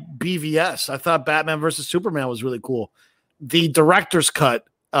like BVS. I thought Batman versus Superman was really cool. The director's cut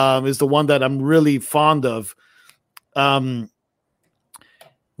is the one that I'm really fond of.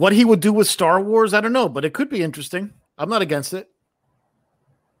 What he would do with Star Wars, I don't know, but it could be interesting. I'm not against it.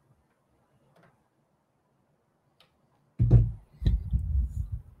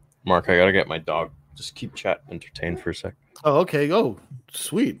 Mark, I gotta get my dog. Just keep chat entertained for a sec. Oh, okay. Oh,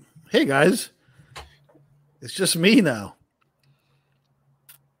 sweet. Hey, guys. It's just me now.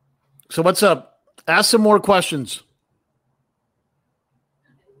 So what's up? Ask some more questions.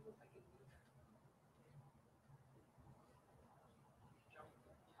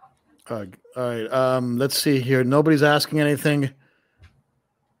 All right. Let's see here. Nobody's asking anything.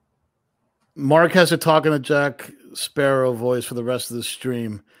 Mark has to talk in a Jack Sparrow voice for the rest of the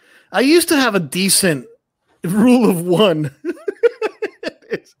stream. I used to have a decent rule of one.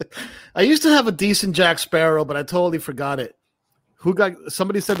 I used to have a decent Jack Sparrow, but I totally forgot it.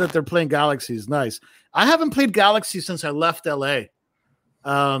 Somebody said that they're playing Galaxies. Nice. I haven't played Galaxies since I left LA.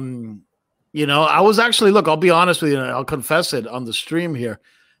 You know, I was actually, look, I'll be honest with you, and I'll confess it on the stream here.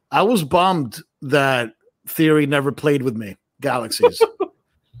 I was bummed that Theory never played with me, Galaxies.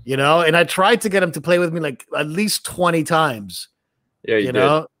 You know, and I tried to get him to play with me like at least 20 times. Yeah, you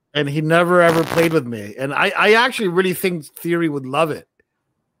know, and he never ever played with me. And I actually really think Theory would love it.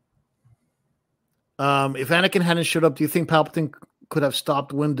 If Anakin hadn't showed up, do you think Palpatine could have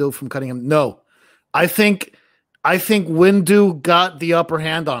stopped Windu from cutting him? No. I think Windu got the upper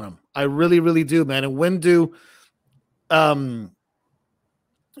hand on him. I really, really do, man. And Windu,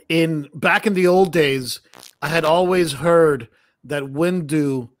 back in the old days, I had always heard that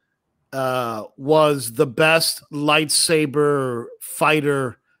Windu was the best lightsaber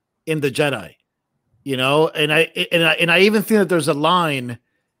fighter in the Jedi. You know, and I even think that there's a line,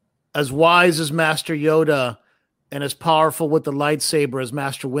 as wise as Master Yoda and as powerful with the lightsaber as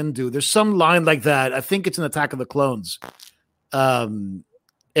Master Windu. There's some line like that. I think it's in Attack of the Clones. And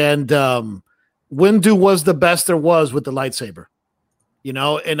Windu was the best there was with the lightsaber. You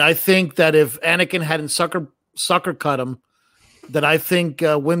know, and I think that if Anakin hadn't sucker cut him, that I think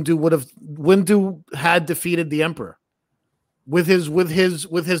Windu had defeated the Emperor with his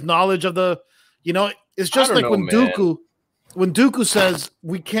knowledge of the, you know, it's just like when Dooku says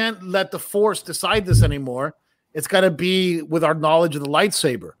we can't let the Force decide this anymore. It's got to be with our knowledge of the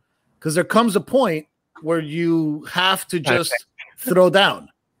lightsaber, because there comes a point where you have to just throw down.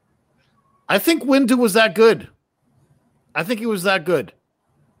 I think Windu was that good. I think he was that good.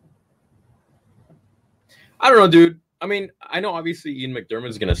 I don't know, dude. I mean, I know obviously Ian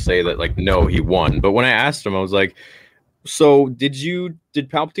McDermott's going to say that, like, no, he won. But when I asked him, I was like, So did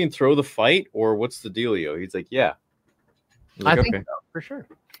Palpatine throw the fight, or what's the dealio? He's like, yeah. I think so, for sure.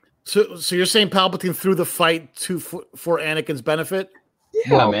 So you're saying Palpatine threw the fight for Anakin's benefit?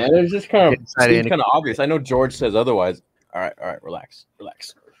 Yeah, man. It's just kind of obvious. I know George says otherwise. All right, relax.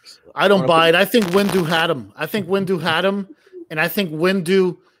 I don't buy it. I think Windu had him. And I think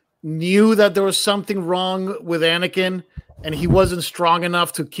Windu knew that there was something wrong with Anakin, and he wasn't strong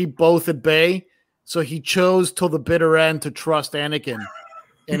enough to keep both at bay. So he chose till the bitter end to trust Anakin,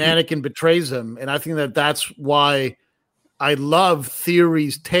 and Anakin betrays him. And I think that's why I love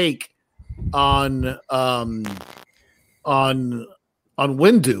Theory's take on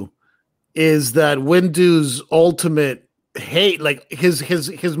Windu, is that Windu's ultimate hate, like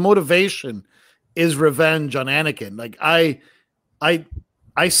his motivation, is revenge on Anakin. Like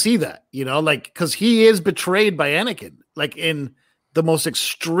I see that, like, because he is betrayed by Anakin, like in the most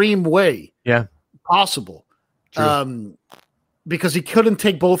extreme way possible. Because he couldn't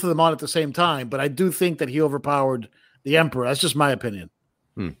take both of them on at the same time. But I do think that he overpowered the Emperor. That's just my opinion.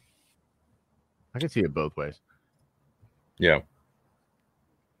 I can see it both ways. Yeah.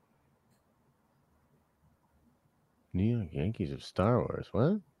 New York Yankees of Star Wars.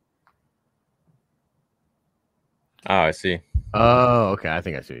 What? Oh, I see. Oh, okay. I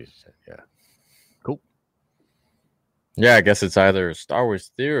think I see what you said. Yeah. Cool. Yeah, I guess it's either Star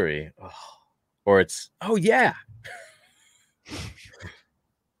Wars Theory or it's, oh, yeah.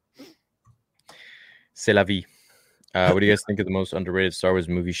 C'est la vie. What do you guys think of the most underrated Star Wars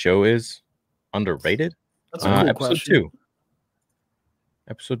movie show is? Underrated? That's a cool episode question. 2.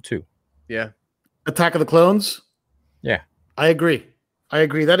 Episode 2. Yeah. Attack of the Clones? Yeah. I agree.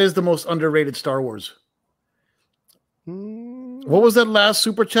 That is the most underrated Star Wars. What was that last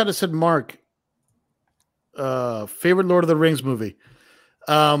super chat? It said Mark. Favorite Lord of the Rings movie.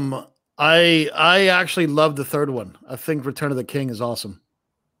 I actually love the third one. I think Return of the King is awesome.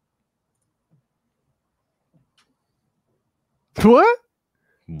 What?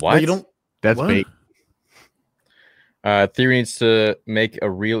 What? You don't. That's what? fake. Theory needs to make a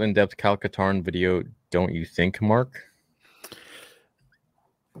real in-depth Cal Katarn video, don't you think, Mark?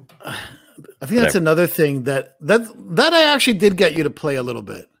 I think that's another thing that I actually did get you to play a little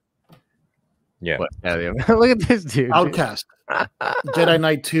bit. Yeah. Look at this dude. Outcast, Jedi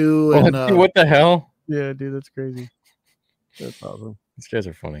Knight 2, and Dude, what the hell? Yeah, dude, that's crazy. That's awesome. These guys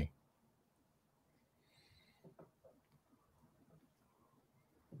are funny.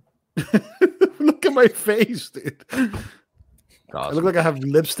 Look at my face, dude. Awesome. I look like I have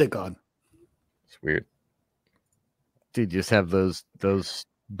lipstick on. It's weird. Dude, just have those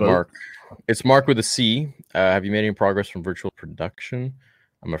Mark. It's Mark with a C. Have you made any progress from virtual production?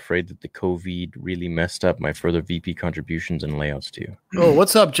 I'm afraid that the COVID really messed up my further VP contributions and layouts to you. Oh,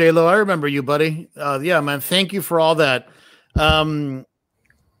 what's up, J-Lo? I remember you, buddy. Yeah, man. Thank you for all that. Yeah,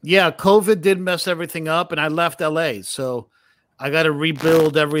 COVID did mess everything up, and I left LA. So I got to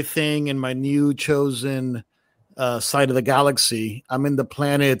rebuild everything in my new chosen side of the galaxy. I'm in the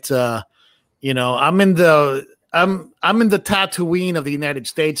planet, I'm in the Tatooine of the United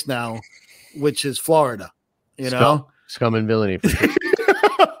States now, which is Florida, Scum and villainy.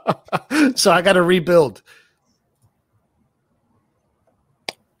 So I got to rebuild.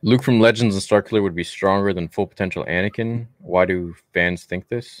 Luke from Legends and Starkiller would be stronger than full potential Anakin. Why do fans think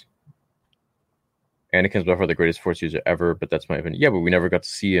this? Anakin's by far the greatest Force user ever, but that's my opinion. Yeah, but we never got to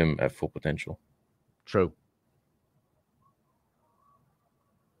see him at full potential. True.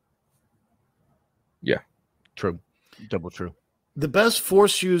 Yeah. True. Double true. The best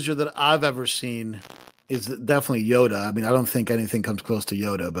Force user that I've ever seen is definitely Yoda. I mean, I don't think anything comes close to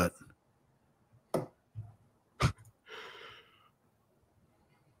Yoda, but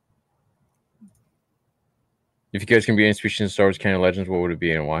if you guys can be any species in Star Wars Canon Legends, what would it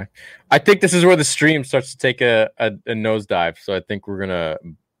be and why? I think this is where the stream starts to take a nosedive. So I think we're gonna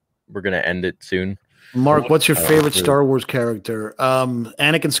end it soon. Mark, what's your favorite Star Wars character?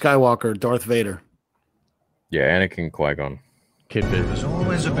 Anakin Skywalker, Darth Vader. Yeah, Anakin, Qui-Gon. Kid Fish. There's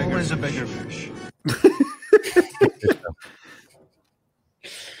always a bigger fish.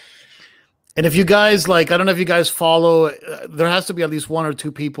 And if you guys I don't know if you guys follow, there has to be at least one or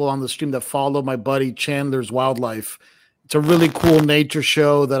two people on the stream that follow my buddy Chandler's Wildlife. It's a really cool nature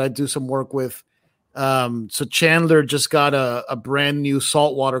show that I do some work with. So Chandler just got a brand new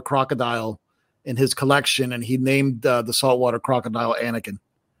saltwater crocodile in his collection, and he named the saltwater crocodile Anakin.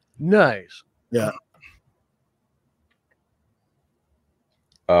 Nice. Yeah.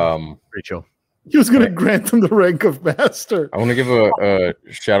 Rachel. He was going to grant him the rank of master. I want to give a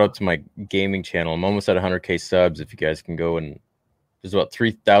shout out to my gaming channel. I'm almost at 100K subs. If you guys can go, and there's about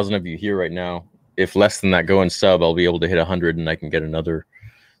 3,000 of you here right now. if less than that go and sub, I'll be able to hit 100 and I can get another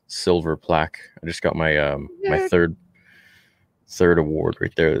silver plaque. I just got my my third award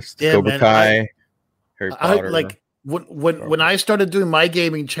right there. It's the Cobra Kai, Harry Potter. When I started doing my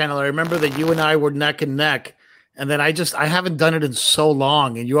gaming channel, I remember that you and I were neck and neck, and then I haven't done it in so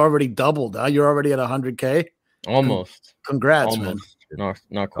long, and you already doubled. Huh? You're already at 100K. Almost. Congrats, Almost. Man.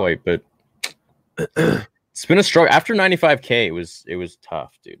 Not quite, but it's been a struggle. After 95K, it was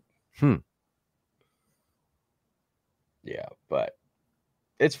tough, dude. Yeah, but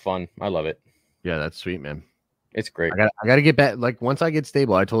it's fun. I love it. Yeah, that's sweet, man. It's great. I got to get back. Like once I get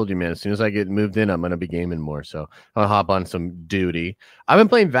stable, I told you, man. As soon as I get moved in, I'm gonna be gaming more. So I'll hop on some duty. I've been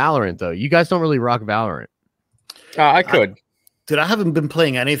playing Valorant though. You guys don't really rock Valorant. I could, dude. I haven't been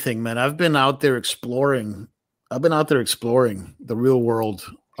playing anything, man. I've been out there exploring. The real world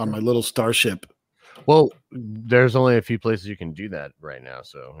on my little starship. Well, there's only a few places you can do that right now.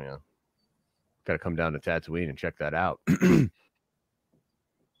 So yeah, got to come down to Tatooine and check that out.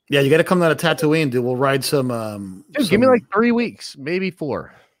 Yeah, you got to come down to Tatooine, dude. We'll ride some. Dude, give me like 3 weeks, maybe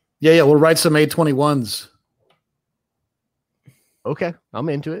 4. Yeah, we'll ride some A21s. Okay, I'm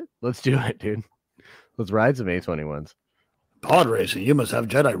into it. Let's do it, dude. Let's ride some A21s. Pod racing, you must have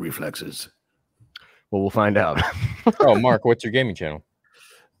Jedi reflexes. Well, we'll find out. Oh, Mark, what's your gaming channel?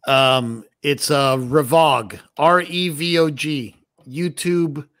 It's Revog, REVOG,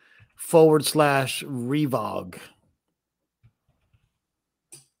 YouTube /Revog.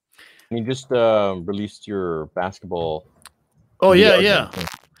 You just released your basketball. Oh yeah.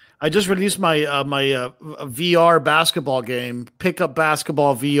 I just released my VR basketball game, Pickup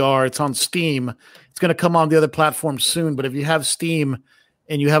Basketball VR. It's on Steam. It's going to come on the other platforms soon. But if you have Steam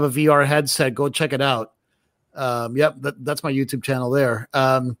and you have a VR headset, go check it out. That's my YouTube channel there.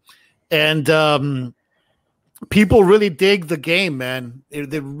 And people really dig the game, man.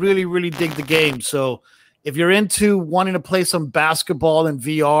 They really, really dig the game. So if you're into wanting to play some basketball in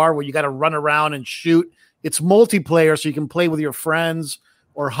VR where you got to run around and shoot, it's multiplayer, so you can play with your friends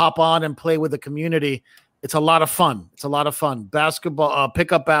or hop on and play with the community. It's a lot of fun. Basketball,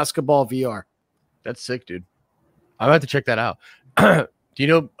 Pickup Basketball VR. That's sick, dude. I'm about to check that out. Do you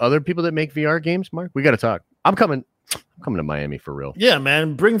know other people that make VR games, Mark? We got to talk. I'm coming to Miami for real. Yeah,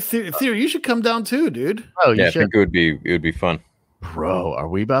 man. Bring Theory. You should come down too, dude. Oh, yeah, I think it would be fun. Bro, are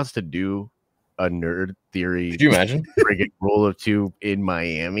we about to do a Nerd Theory? Could you imagine? Friggin' Rule of 2 in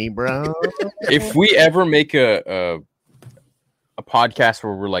Miami, bro. If we ever make a podcast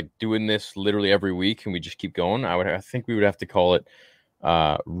where we're like doing this literally every week and we just keep going, I think we would have to call it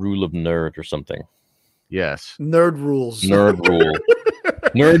Rule of Nerd or something. Yes. Nerd rules. Nerd rule.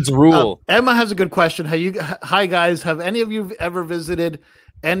 Nerds rule. Emma has a good question. Hi guys, have any of you ever visited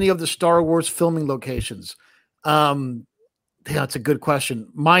any of the Star Wars filming locations? Yeah, it's a good question.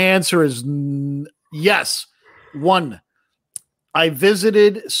 My answer is yes. 1, I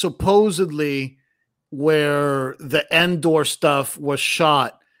visited supposedly where the Endor stuff was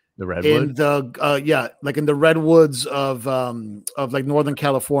shot. The redwood? In the like in the redwoods of like Northern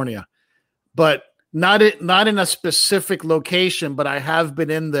California, but not in a specific location. But I have been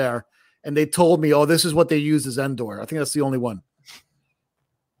in there, and they told me, "Oh, this is what they use as Endor." I think that's the only one.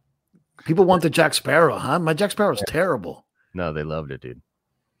 People want the Jack Sparrow, huh? My Jack Sparrow's terrible. No, they loved it, dude.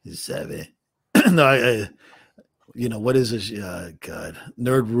 No, what is this? God,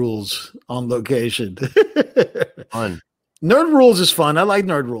 Nerd Rules on location. Fun. Nerd Rules is fun. I like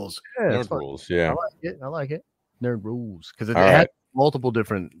Nerd Rules. Yeah, Nerd rules, yeah. I like it. Nerd Rules. Because it All had right. multiple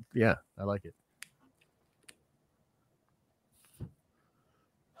different. Yeah, I like it.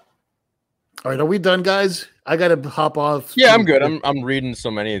 All right, are we done, guys? I gotta hop off. Yeah, I'm good. I'm reading so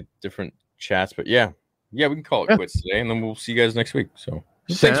many different chats, but yeah, we can call it quits today, and then we'll see you guys next week. So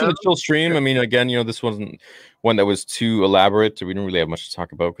thanks for the chill stream. I mean, again, this wasn't one that was too elaborate. We didn't really have much to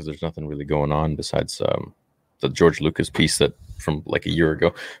talk about because there's nothing really going on besides the George Lucas piece that from like a year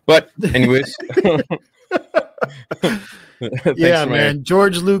ago. But anyways, yeah, man.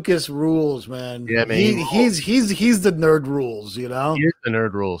 George Lucas rules, man. Yeah, man. He's the Nerd Rules. He is the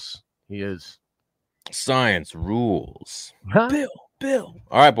Nerd Rules. He is. Science rules. Huh? Bill.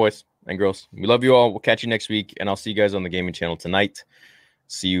 All right, boys and girls. We love you all. We'll catch you next week, and I'll see you guys on the gaming channel tonight.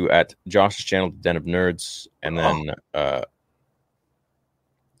 See you at Josh's channel, Den of Nerds, and then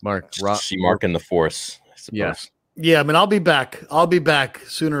see Mark in the Force. I suppose. Yes. Yeah, I mean, I'll be back.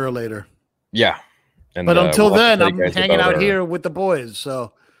 Sooner or later. Yeah. And, but until we'll then, I'm hanging out here with the boys.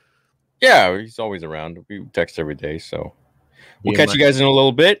 So yeah, he's always around. We text every day, so we'll catch you guys in a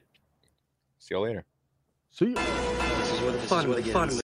little bit. See you later. See you. This is where the fun begins.